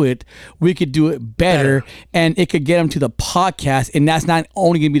do it, we could do it better, and it could get them to the podcast. And that's not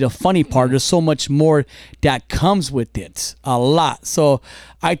only going to be the funny part. There's so much more that comes with it. A lot. So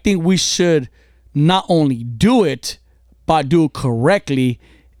I think we should not only do it, but do it correctly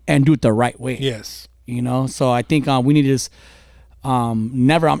and do it the right way. Yes. You know, so I think we need to just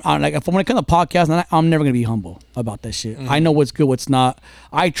never. I'm like, when it comes to podcasts, I'm never gonna be humble about that shit. I know what's good, what's not.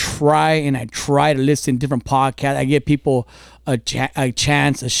 I try to listen to different podcasts. I give people a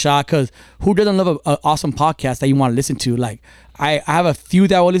chance, a shot, because who doesn't love an awesome podcast that you want to listen to? Like, I have a few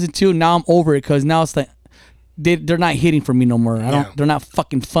that I will listen to. Now I'm over it because now it's like they're not hitting for me no more. They're not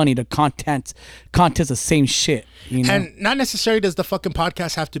fucking funny. The content's the same shit. You know? And not necessarily does the fucking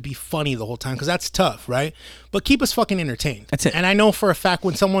podcast have to be funny the whole time, because that's tough, right? But keep us fucking entertained. That's it. And I know for a fact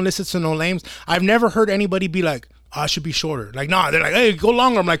when someone listens to No Lames, I've never heard anybody be like, oh, I should be shorter. Like, nah, they're like, hey, go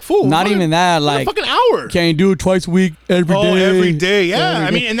longer. I'm like, fool. Not even that. Like, fucking hour. Can you do it twice a week, every day? Oh, every day. Yeah. Every I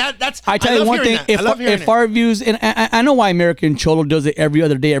day. mean, and that's. I tell you one thing. If our views, and I know why American Cholo does it every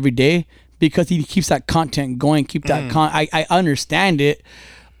other day, every day, because he keeps that content going, keep that I understand it,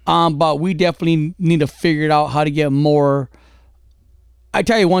 but we definitely need to figure it out how to get more. I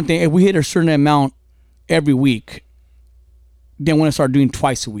tell you one thing: if we hit a certain amount every week, then we're gonna start doing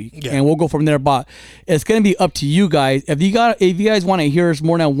twice a week, and we'll go from there. But it's gonna be up to you guys. If you guys want to hear us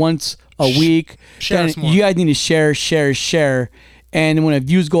more than once a week, then you guys need to share. And when the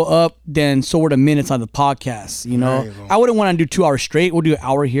views go up, then so are the minutes on the podcast. You know, I wouldn't want to do 2 hours straight. We'll do an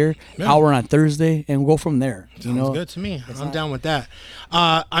hour here, hour on Thursday, and we'll go from there. Sounds good to me. I'm down with that.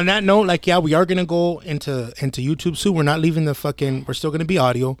 On that note, like, we are gonna go into YouTube soon. We're not leaving we're still gonna be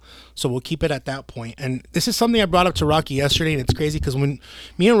audio, so we'll keep it at that point. And this is something I brought up to Rocky yesterday, and it's crazy because when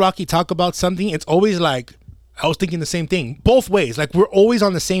me and Rocky talk about something, it's always like I was thinking the same thing both ways. Like, we're always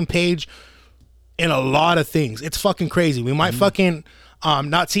on the same page in a lot of things. It's fucking crazy. We might fucking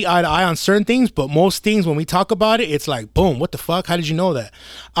not see eye to eye on certain things, but most things when we talk about it, it's like, boom, what the fuck? How did you know that?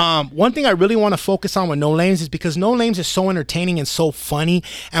 One thing I really want to focus on with No Lames is because No Lames is so entertaining and so funny,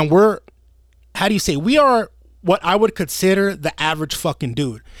 and we are what I would consider the average fucking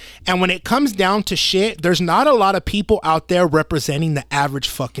dude. And when it comes down to shit, there's not a lot of people out there representing the average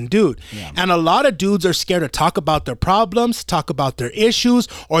fucking dude. Yeah. And a lot of dudes are scared to talk about their problems, talk about their issues,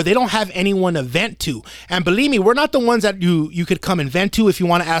 or they don't have anyone to vent to. And believe me, we're not the ones that you could come and vent to. If you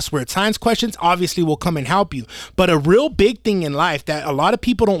want to ask weird science questions, obviously we'll come and help you. But a real big thing in life that a lot of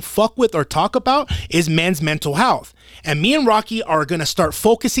people don't fuck with or talk about is men's mental health. And me and Rocky are going to start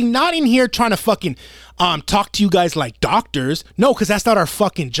focusing, not in here trying to fucking talk to you guys like doctors. No, because that's not our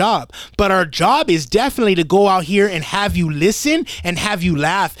fucking job. But our job is definitely to go out here and have you listen and have you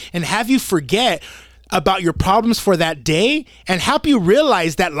laugh and have you forget about your problems for that day and help you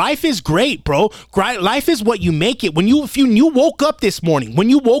realize that life is great, bro. Life is what you make it. If you woke up this morning, when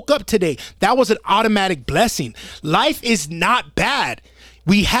you woke up today, that was an automatic blessing. Life is not bad.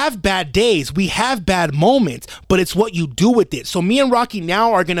 We have bad days, we have bad moments, but it's what you do with it. So me and Rocky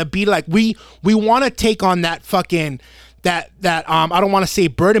now are gonna be like, we want to take on that fucking I don't want to say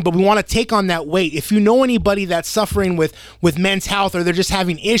burden, but we want to take on that weight. If you know anybody that's suffering with men's health, or they're just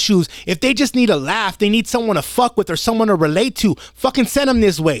having issues, if they just need a laugh, they need someone to fuck with or someone to relate to, fucking send them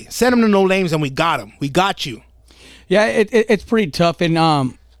this way. Send them to No Lames, and we got them. We got you. Yeah, it's pretty tough,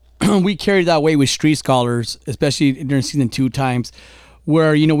 and we carried that way with Street Scholars, especially during season 2 times,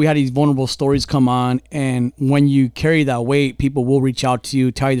 where we had these vulnerable stories come on, and when you carry that weight, people will reach out to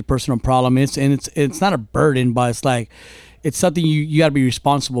you, tell you the personal problem. It's not a burden, but it's like it's something you got to be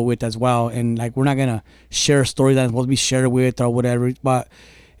responsible with as well. And like, we're not gonna share stories that's supposed to be shared with or whatever, but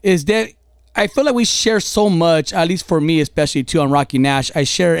is that I feel like we share so much, at least for me, especially too, on Rocky Nash. I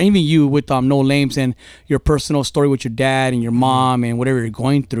share, even you, with No Lames, and your personal story with your dad and your mom and whatever you're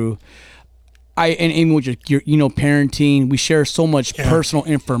going through. And even with your parenting, we share so much personal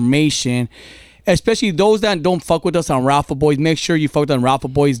information, especially those that don't fuck with us on Raffle Boys. Make sure you fuck with on Raffle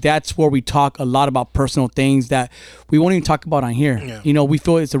Boys. That's where we talk a lot about personal things that we won't even talk about on here. Yeah. We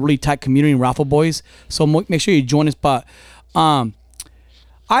feel it's a really tight community in Raffle Boys, so make sure you join us. But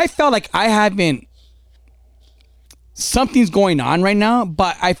I felt like I haven't, something's going on right now,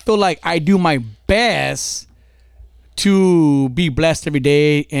 but I feel like I do my best to be blessed every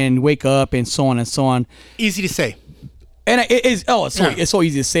day and wake up and so on and so on. Easy to say. And it's so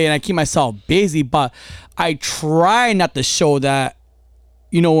easy to say, and I keep myself busy, but I try not to show that,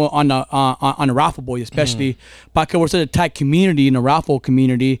 on the Raffle Boys especially, because we're such a tight community in the Raffle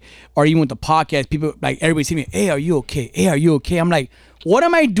community, or even with the podcast, people, like, everybody see me, hey, are you okay? Hey, are you okay? I'm like, what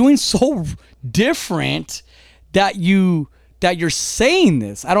am I doing so different that you're saying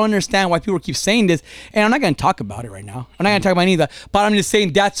this? I don't understand why people keep saying this, and I'm not going to talk about it right now. I'm not going to talk about any of that, but I'm just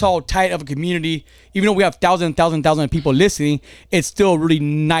saying that's how tight of a community, even though we have thousands of people listening, it's still a really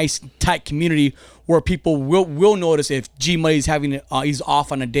nice, tight community where people will notice if G Money's he's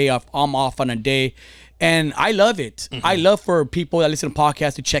off on a day, if I'm off on a day. And I love it. I love for people that listen to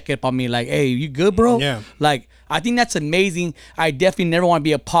podcasts to check up on me, like, hey, you good, bro? Yeah. Like, I think that's amazing. I definitely never want to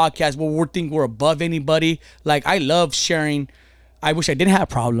be a podcast where we think we're above anybody. Like, I love sharing. I wish I didn't have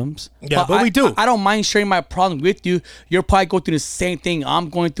problems. Yeah, but we do. I don't mind sharing my problems with you. You're probably going through the same thing I'm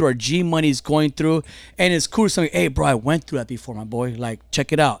going through, or G Money's going through. And it's cool to say, hey, bro, I went through that before, my boy. Like,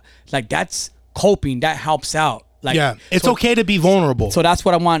 check it out. Like, that's coping. That helps out. Like, yeah, it's okay to be vulnerable. So that's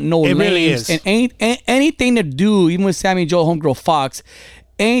what I want. No It Lames. really is. And anything to do, even with Sammy Joe, Homegirl Fox,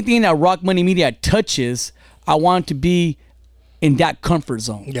 anything that Rock Money Media touches, I want it to be in that comfort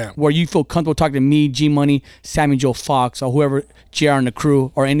zone. Yeah. Where you feel comfortable talking to me, G Money, Sammy Joe Fox, or whoever, JR and the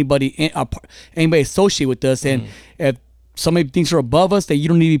crew, or anybody associated with us. And if somebody thinks you're above us, that you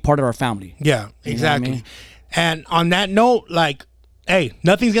don't need to be part of our family. Yeah, exactly. You know what And on that note, like, hey,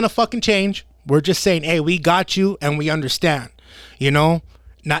 nothing's going to fucking change. We're just saying, hey, we got you and we understand. Not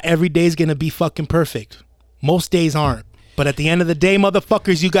every day's going to be fucking perfect. Most days aren't. But at the end of the day,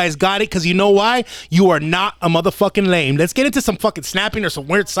 motherfuckers, you guys got it, because you know why? You are not a motherfucking lame. Let's get into some fucking snapping or some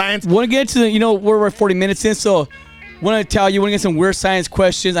weird science. Want to get into we're 40 minutes in, so want to tell you, want to get some weird science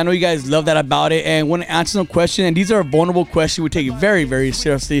questions. I know you guys love that about it, and want to answer some questions. And these are vulnerable questions we take it very, very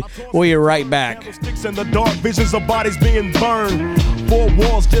seriously. We'll be right back. Sticks in the dark, visions of bodies being burned. 4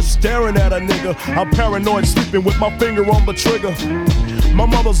 walls just staring at a nigga. I'm paranoid, sleeping with my finger on the trigger. My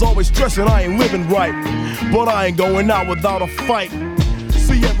mother's always stressing I ain't living right, but I ain't going out without a fight.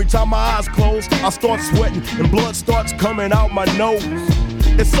 See, every time my eyes close, I start sweating and blood starts coming out my nose.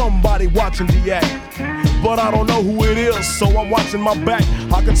 It's somebody watching the act, but I don't know who it is, so I'm watching my back.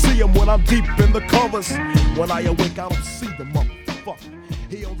 I can see him when I'm deep in the covers. When I awake, I don't see the motherfucker.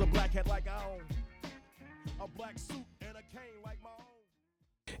 He owns a black hat like I own, a black suit and a cane like my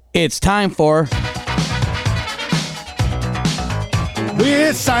own. It's time for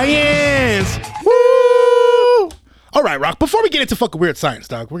Weird Science. Woo! All right, Rock, before we get into fucking Weird Science,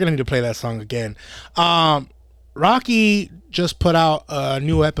 dog, we're going to need to play that song again. Rocky just put out a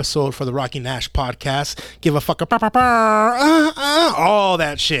new episode for the Rocky Nash podcast. Give a fuck all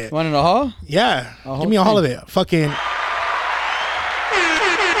that shit. Want to know how? Yeah, give me all of it. Fucking.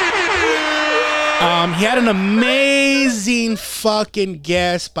 He had an amazing fucking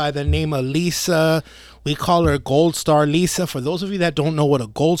guest by the name of Lisa. We call her Gold Star Lisa. For those of you that don't know what a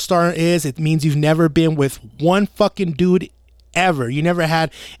Gold Star is, it means you've never been with one fucking dude ever. You never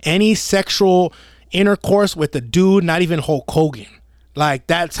had any sexual intercourse with a dude, not even Hulk Hogan. Like,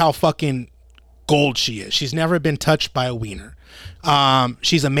 that's how fucking gold she is. She's never been touched by a wiener.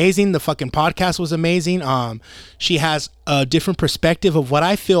 She's amazing. The fucking podcast was amazing. She has a different perspective of what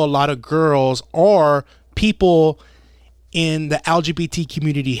I feel a lot of girls or people in the LGBT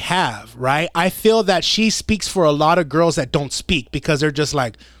community have, right? I feel that she speaks for a lot of girls that don't speak, because they're just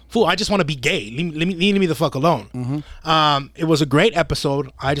like, fool, I just want to be gay. Leave me the fuck alone. It was a great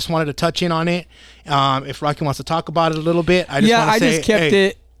episode. I just wanted to touch in on it. If Rocky wants to talk about it a little bit, I just kept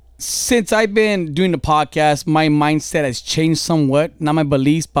it. Since I've been doing the podcast, my mindset has changed somewhat. Not my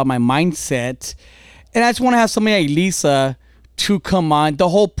beliefs, but my mindset. And I just want to have somebody like Lisa to come on. The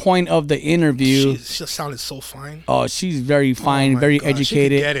whole point of the interview. She sounded so fine. Oh, she's very fine, very educated. She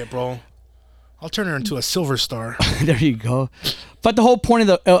could get it, bro. I'll turn her into a silver star. There you go. But the whole point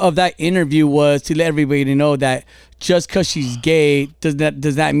of that interview was to let everybody know that just because she's gay, does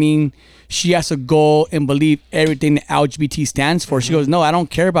that mean she has to go and believe everything that LGBT stands for? She goes, no, I don't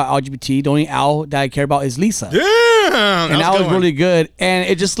care about LGBT. The only L that I care about is Lisa. Damn! And that was really good. And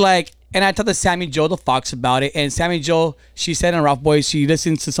it just like, and I talked to Sammy Joe the Fox about it. And Sammy Joe, she said in Ralph Boy, she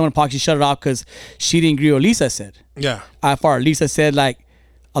listened to some of the podcasts, she shut it off because she didn't agree with what Lisa said. Yeah. Lisa said like,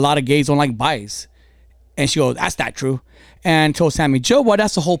 a lot of gays don't like bis. And she goes, that's not true. And told Sammy Joe, well,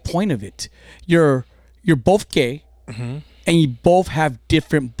 that's the whole point of it. You're both gay, and you both have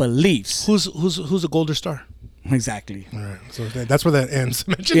different beliefs. Who's a golden star? Exactly. All right. So that's where that ends.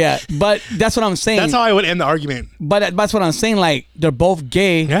 Yeah, but that's what I'm saying. That's how I would end the argument. But that's what I'm saying. Like, they're both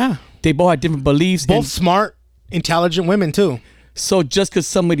gay. Yeah. They both have different beliefs. Both smart, intelligent women, too. So just because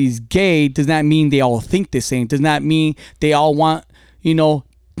somebody's gay does not mean they all think the same. Does not mean they all want,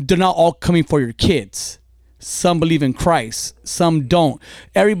 they're not all coming for your kids. Some believe in Christ. Some don't.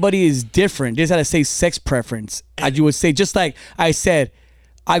 Everybody is different. They just had to say sex preference. As you would say, just like I said,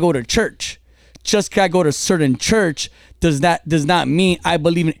 I go to church. Just because I go to a certain church does not mean I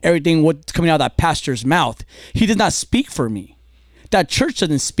believe in everything what's coming out of that pastor's mouth. He does not speak for me. That church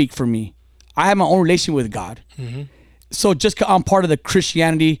doesn't speak for me. I have my own relation with God. So just because I'm part of the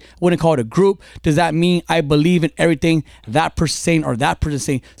Christianity, I wouldn't call it a group, does that mean I believe in everything that person saying or that person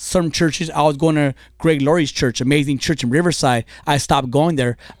saying? Some churches, I was going to Greg Laurie's church, amazing church in Riverside. I stopped going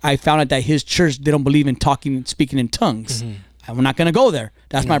there. I found out that his church, they don't believe in talking and speaking in tongues. I'm not going to go there.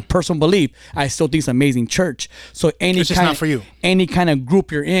 That's my personal belief. I still think it's an amazing church. So It's just not for you. Any kind of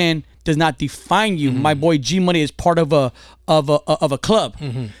group you're in does not define you. My boy G Money is part of a club.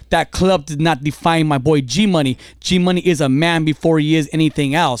 That club did not define my boy G Money. G Money is a man before he is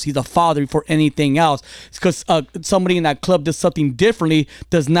anything else. He's a father before anything else. It's because somebody in that club does something differently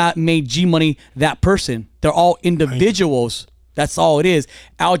does not make G Money that person. They're all individuals. That's all it is.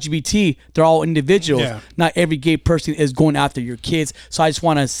 LGBT, they're all individuals. Yeah. Not every gay person is going after your kids. So I just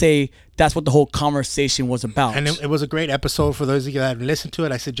want to say that's what the whole conversation was about. And it was a great episode. For those of you that haven't listened to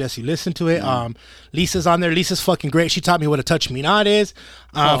it, I suggest you listen to it. Lisa's on there. Lisa's fucking great. She taught me what a touch me not is.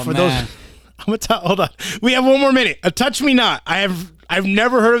 For those, I'm gonna hold on. We have 1 more minute. A touch me not. I've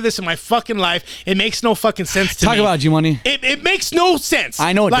never heard of this in my fucking life. It makes no fucking sense to me. Talk about G Money. It makes no sense.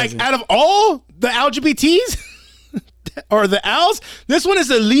 I know it like doesn't. Out of all the LGBTs. Or the L's, this one is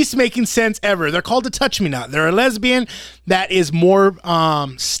the least making sense ever. They're called a touch me not. They're a lesbian that is more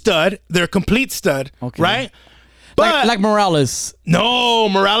stud. They're a complete stud, right? But like Morales. No,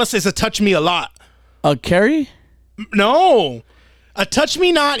 Morales is a touch me a lot. Carrie? No. A touch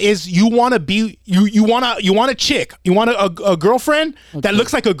me not is you want to be you want a chick. You want a girlfriend that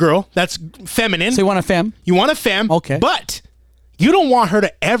looks like a girl, that's feminine. So you want a femme? You want a femme. Okay. But you don't want her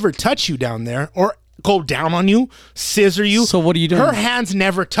to ever touch you down there or go down on you, scissor you. So what are you doing? Her hands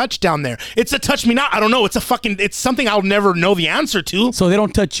never touch down there. It's a touch me not. I don't know. It's something I'll never know the answer to. So they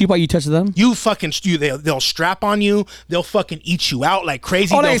don't touch you, but you touch them? They'll strap on you. They'll fucking eat you out like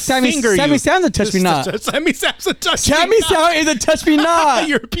crazy. Oh, they'll like Sammy Sam's a touch me not. Sammy Sam's a touch me not. Sammy Sam is a touch me not.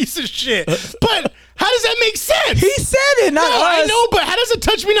 You're a piece of shit. But how does that make sense? He said it, not us. I know, but how does a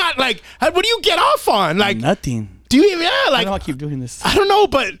touch me not, like, what do you get off on? Like, nothing. Do you, like, I don't know how I keep doing this. I don't know,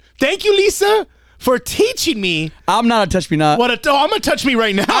 but thank you, Lisa, for teaching me. I'm not a touch me not. I'm gonna touch me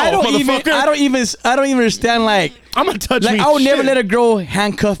right now. I don't even understand. Like, I'm gonna touch me. I would never let a girl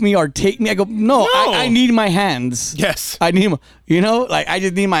handcuff me or take me. I go, no. I need my hands. Yes, I need. Like, I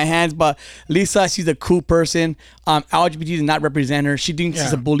just need my hands. But Lisa, she's a cool person. LGBT does not represent her. She thinks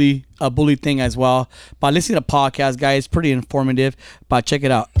it's a bully thing as well. But listen to the podcast, guys. It's pretty informative. But check it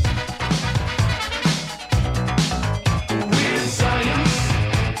out.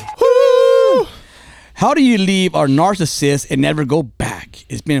 How do you leave our narcissist and never go back?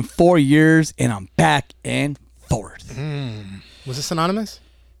 It's been 4 years and I'm back and forth. Was this anonymous?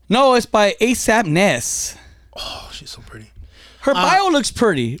 No, it's by ASAP Ness. Oh, she's so pretty. Her bio looks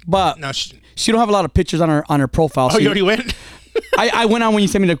pretty, but no, she don't have a lot of pictures on her profile. Oh, you already went? I went on when you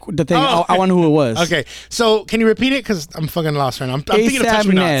sent me the thing. Oh, okay. I wonder who it was. Okay, so can you repeat it? Because I'm fucking lost right now. I'm thinking of touch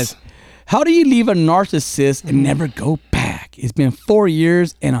me nots. How do you leave a narcissist and never go back? It's been 4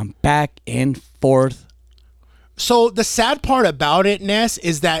 years and I'm back and forth. So the sad part about it, Ness,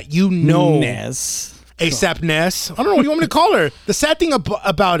 is that you know Ness. ASAP Ness. I don't know what you want me to call her. The sad thing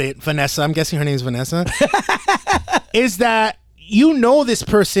about it, Vanessa, I'm guessing her name is Vanessa, is that you know this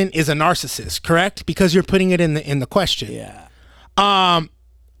person is a narcissist, correct? Because you're putting it in the question. Yeah.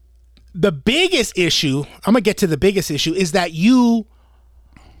 The biggest issue, I'm going to get to the biggest issue, is that you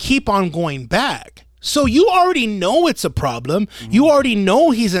keep on going back. So you already know it's a problem. You already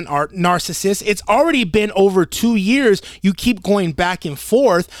know he's an narcissist. It's already been over 2 years. You keep going back and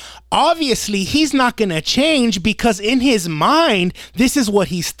forth. Obviously, he's not going to change because in his mind, this is what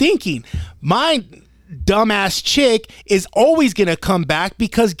he's thinking. My dumbass chick is always going to come back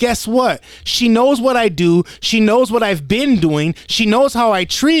because guess what? She knows what I do. She knows what I've been doing. She knows how I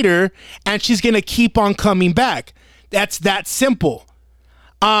treat her, and she's going to keep on coming back. That's that simple.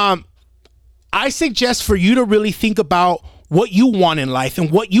 I suggest for you to really think about what you want in life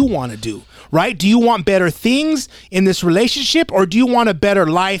and what you want to do, right? Do you want better things in this relationship or do you want a better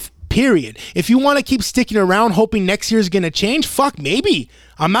life, period? If you want to keep sticking around hoping next year's going to change, fuck, maybe.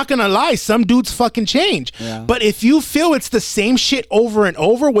 I'm not going to lie. Some dudes fucking change. Yeah. But if you feel it's the same shit over and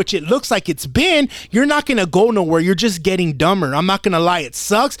over, which it looks like it's been, you're not going to go nowhere. You're just getting dumber. I'm not going to lie. It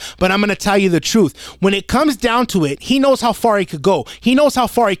sucks, but I'm going to tell you the truth. When it comes down to it, he knows how far he could go. He knows how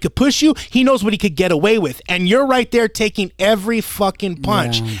far he could push you. He knows what he could get away with. And you're right there taking every fucking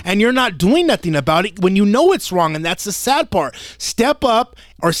punch. Yeah. And you're not doing nothing about it when you know it's wrong. And that's the sad part. Step up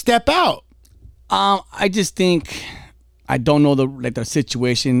or step out. I just think... I don't know the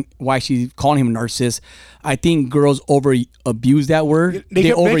situation, why she's calling him a narcissist. I think girls abuse that word.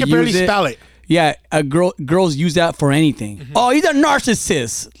 They can barely spell it. Yeah, girls use that for anything. Mm-hmm. Oh, he's a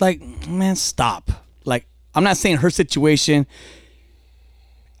narcissist. Like, man, stop. Like, I'm not saying her situation.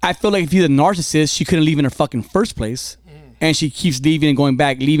 I feel like if he's a narcissist, she couldn't leave in her fucking first place. And she keeps leaving and going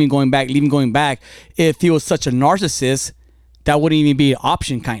back, leaving, going back, leaving, going back. If he was such a narcissist, that wouldn't even be an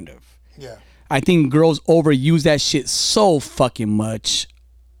option, kind of. Yeah. I think girls overuse that shit so fucking much.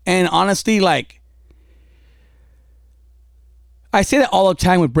 And honestly, like, I say that all the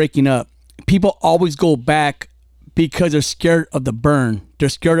time with breaking up. People always go back because they're scared of the burn. They're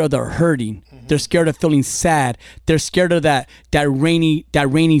scared of the hurting. Mm-hmm. They're scared of feeling sad. They're scared of that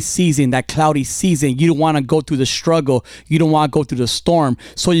rainy season, that cloudy season. You don't want to go through the struggle. You don't want to go through the storm.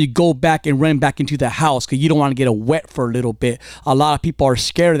 So you go back and run back into the house because you don't want to get wet for a little bit. A lot of people are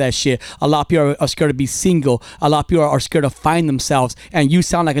scared of that shit. A lot of people are scared to be single. A lot of people are scared to find themselves. And you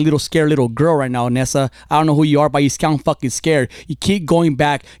sound like a scared little girl right now, Nessa. I don't know who you are, but you sound fucking scared. You keep going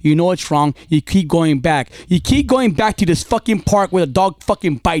back. You know it's wrong. You keep going back. You keep going back to this fucking park where the dog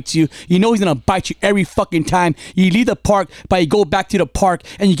fucking bites you. You know he's gonna bite you every fucking time. You leave the park, but you go back to the park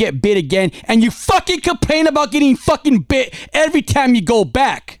and you get bit again, and you fucking complain about getting fucking bit every time you go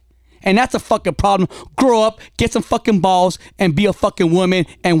back. And that's a fucking problem. Grow up, get some fucking balls, and be a fucking woman,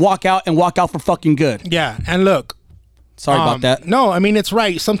 and walk out for fucking good. Yeah, and look. Sorry about that. No, I mean, it's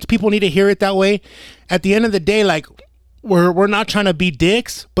right. Some people need to hear it that way. At the end of the day, like, we're not trying to be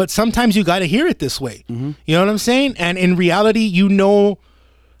dicks, but sometimes you got to hear it this way. Mm-hmm. You know what I'm saying? And in reality, you know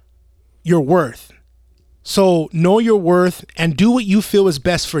your worth. So know your worth and do what you feel is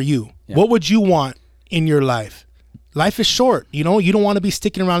best for you. Yeah. What would you want in your life? Life is short. You know, you don't want to be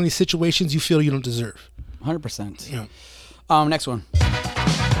sticking around in these situations you feel you don't deserve. 100%. Yeah. Next one.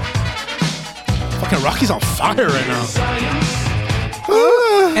 Fucking Rocky's on fire right now.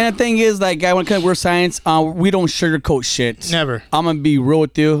 And the thing is, like, guy, when it comes to Weird Science, we don't sugarcoat shit. Never. I'm gonna be real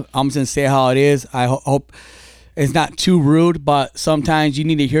with you. I'm just gonna say how it is. I hope it's not too rude, but sometimes you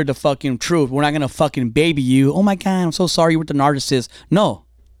need to hear the fucking truth. We're not gonna fucking baby you. Oh my God, I'm so sorry you were the narcissist. No,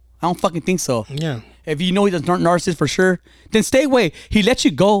 I don't fucking think so. Yeah. If you know he's a narcissist for sure, then stay away. He let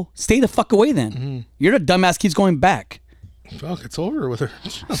you go. Stay the fuck away then. Mm-hmm. You're the dumbass keeps going back. Fuck, it's over with her.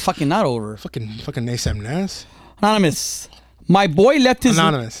 Fucking not over. Fucking ASAP Ness. Anonymous. My boy left his...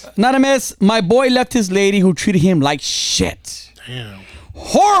 Anonymous. My boy left his lady who treated him like shit. Damn.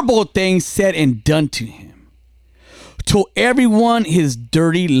 Horrible things said and done to him. Told everyone his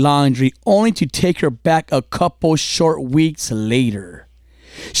dirty laundry only to take her back a couple short weeks later.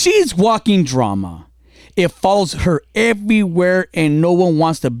 She's walking drama. It follows her everywhere and no one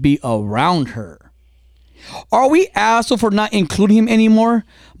wants to be around her. Are we assholes for not including him anymore?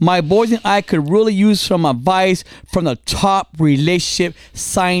 My boys and I could really use some advice from the top relationship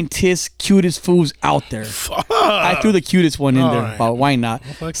scientists, cutest fools out there. Fuck. I threw the cutest one in there, but why not?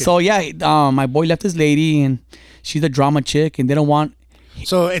 So yeah, my boy left his lady and she's a drama chick and they don't want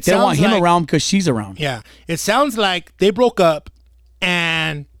him around because she's around. Yeah. It sounds like they broke up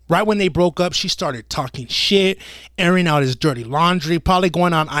and Right when they broke up, she started talking shit, airing out his dirty laundry, probably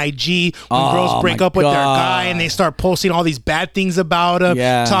going on IG when girls break up with their guy and they start posting all these bad things about him,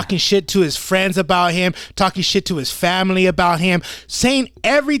 talking shit to his friends about him, talking shit to his family about him, saying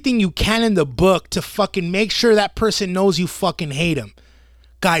everything you can in the book to fucking make sure that person knows you fucking hate him.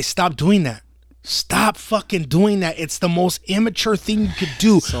 Guys, stop doing that. Stop fucking doing that. It's the most immature thing you could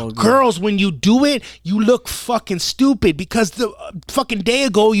do. So girls, when you do it, you look fucking stupid because the fucking day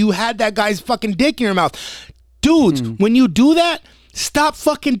ago you had that guy's fucking dick in your mouth. Dudes, when you do that, stop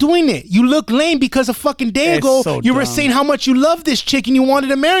fucking doing it. You look lame because a fucking day ago you were saying how much you love this chick and you wanted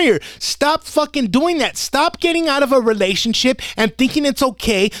to marry her. Stop fucking doing that. Stop getting out of a relationship and thinking it's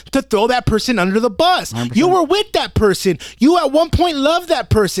okay to throw that person under the bus. 100%. You were with that person. You at one point loved that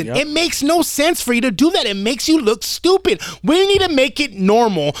person. It makes no sense for you to do that. It makes you look stupid. We need to make it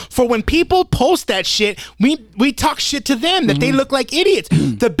normal for when people post that shit, we talk shit to them that they look like idiots.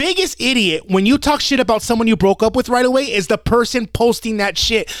 The biggest idiot when you talk shit about someone you broke up with right away is the person posting that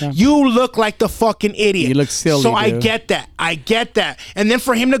shit. You look like the fucking idiot. You look silly. So I get that. And then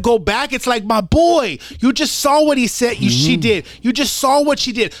for him to go back, it's like, my boy, you just saw what he said. She did. You just saw what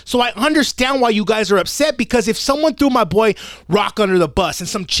she did. So I understand why you guys are upset, because if someone threw my boy Rock under the bus and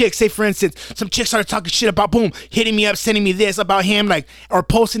some chick, say for instance, some chick started talking shit about, boom, hitting me up, sending me this about him, like, or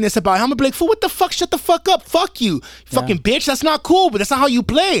posting this about him, I'm gonna be like, fool, what the fuck? Shut the fuck up. Fuck you. Fucking bitch. That's not cool, but that's not how you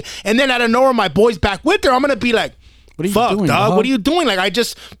play. And then out of nowhere, my boy's back with her. I'm gonna be like, fuck, doing, dog? What are you doing? Like, I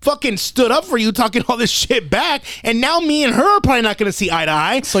just fucking stood up for you talking all this shit back, and now me and her are probably not going to see eye to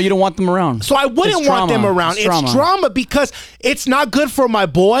eye. So you don't want them around? So I wouldn't want them around. It's drama because it's not good for my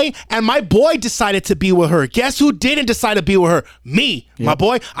boy, and my boy decided to be with her. Guess who didn't decide to be with her? Me, my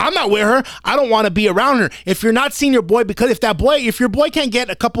boy. I'm not with her. I don't want to be around her. If you're not seeing your boy, because if your boy can't get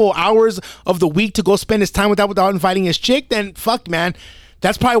a couple hours of the week to go spend his time without inviting his chick, then fuck, man.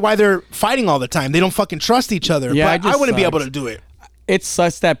 That's probably why they're fighting all the time. They don't fucking trust each other. Yeah, but I wouldn't be able to do it. It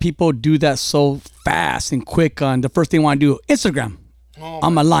sucks that people do that so fast and quick on the first thing they want to do. Instagram.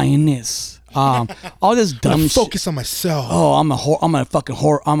 I'm a lioness. All this dumb shit. Focus on myself. Oh, I'm a fucking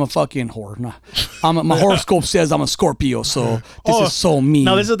whore. Nah. My horoscope says I'm a Scorpio, so this is so mean.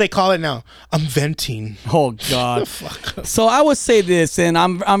 No, this is what they call it now. I'm venting. Oh God. So I would say this, and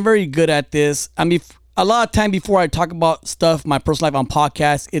I'm very good at this. I mean, a lot of time before I talk about stuff, my personal life on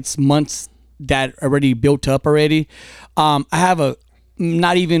podcasts, it's months that already built up already. I have a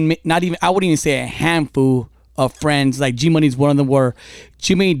not even I wouldn't even say a handful of friends. Like G Money is one of them, where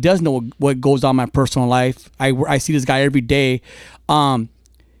G Money does know what goes on in my personal life. I see this guy every day.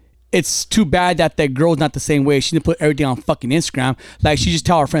 It's too bad that girl's not the same way. She didn't put everything on fucking Instagram. Like, she just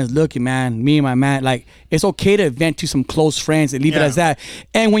tell her friends, look, man, me and my man, like, it's okay to vent to some close friends and leave it as that.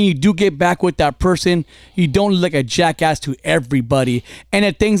 And when you do get back with that person, you don't look like a jackass to everybody. And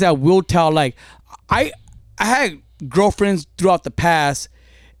the things I will tell, like, I had girlfriends throughout the past,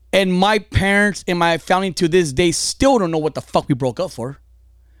 and my parents and my family to this day still don't know what the fuck we broke up for.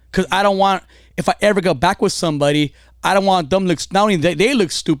 Because I don't want, if I ever go back with somebody, I don't want them look, not only they look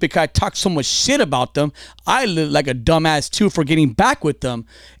stupid because I talk so much shit about them, I look like a dumbass too for getting back with them.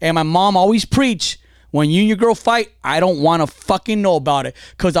 And my mom always preach, when you and your girl fight, I don't want to fucking know about it,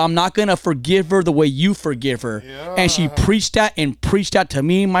 because I'm not going to forgive her the way you forgive her. Yeah. And she preached that to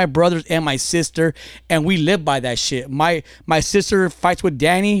me, my brothers, and my sister, and we live by that shit. My sister fights with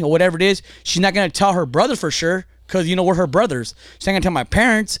Danny or whatever it is. She's not going to tell her brother for sure, because, you know, we're her brothers. She's not going to tell my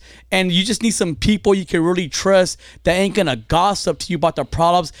parents. And you just need some people you can really trust that ain't going to gossip to you about the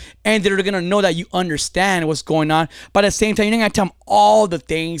problems, and they're going to know that you understand what's going on. But at the same time, you're not going to tell them all the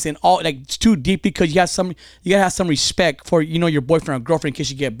things and all, like, it's too deep, because you got to have some respect for, you know, your boyfriend or girlfriend in case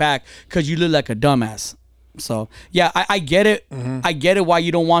you get back, because you look like a dumbass. So, yeah, I get it. Mm-hmm. I get it why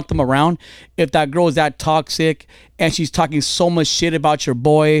you don't want them around. If that girl is that toxic and she's talking so much shit about your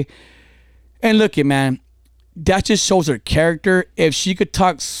boy. And look it, man. That just shows her character. If she could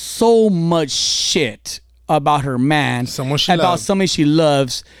talk so much shit about her man, somebody she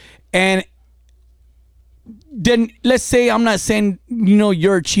loves, and then let's say, I'm not saying, you know,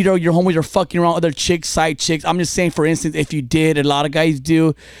 you're a cheater, your homies are fucking around other chicks, side chicks. I'm just saying, for instance, if you did, a lot of guys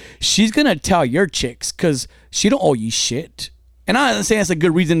do, she's gonna tell your chicks because she don't owe you shit. And I'm not saying that's a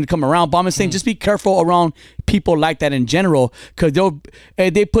good reason to come around, but I'm just saying just be careful around people like that in general, because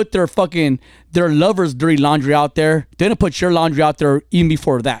they put their lovers' dirty laundry out there. They don't put your laundry out there even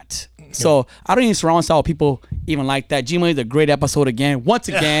before that. So I don't even surround myself with people even like that. G Money's a great episode again. Once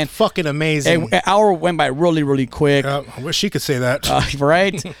again, fucking amazing. An hour went by really, really quick. I wish she could say that.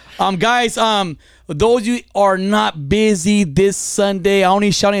 Right? Guys, those of you are not busy this Sunday, I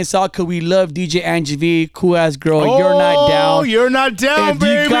only shouting this out because we love DJ Angie V, cool ass girl. You're not down. You're not down, if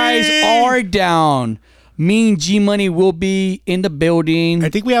baby. you guys are down, me and G Money will be in the building. I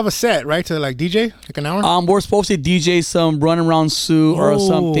think we have a set, right? To like DJ, like an hour? We're supposed to DJ some Run Around Sue or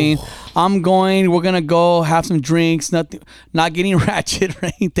something. We're gonna go have some drinks, not getting ratchet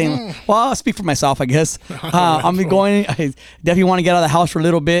or anything. Well, I'll speak for myself, I guess. I'm going. I definitely want to get out of the house for a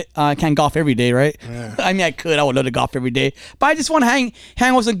little bit. I can't golf every day, right? Yeah. I mean, I would love to golf every day, but I just want to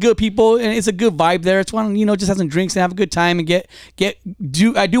hang with some good people, and it's a good vibe there. It's one, just have some drinks and have a good time and I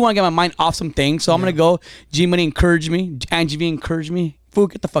do want to get my mind off some things, so I'm gonna go. G Money encouraged me. Angie V encouraged me. Fool,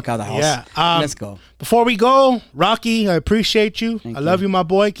 get the fuck out of the house. Yeah. Let's go. Before we go, Rocky, I appreciate you. I love you, my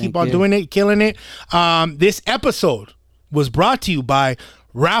boy. Keep on doing it, killing it. This episode was brought to you by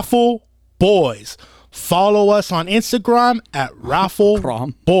Raffle Boys. Follow us on Instagram at Raffle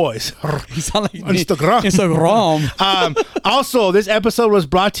Boys. You sound like Instagram. Also, this episode was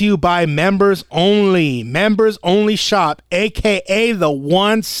brought to you by Members Only. Members Only Shop, a.k.a. the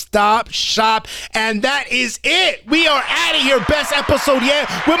one-stop shop. And that is it. We are out of here. Best episode yet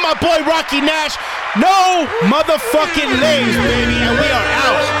with my boy Rocky Nash. No motherfucking lays, baby. And we are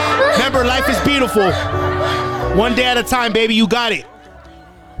out. Remember, life is beautiful. One day at a time, baby. You got it.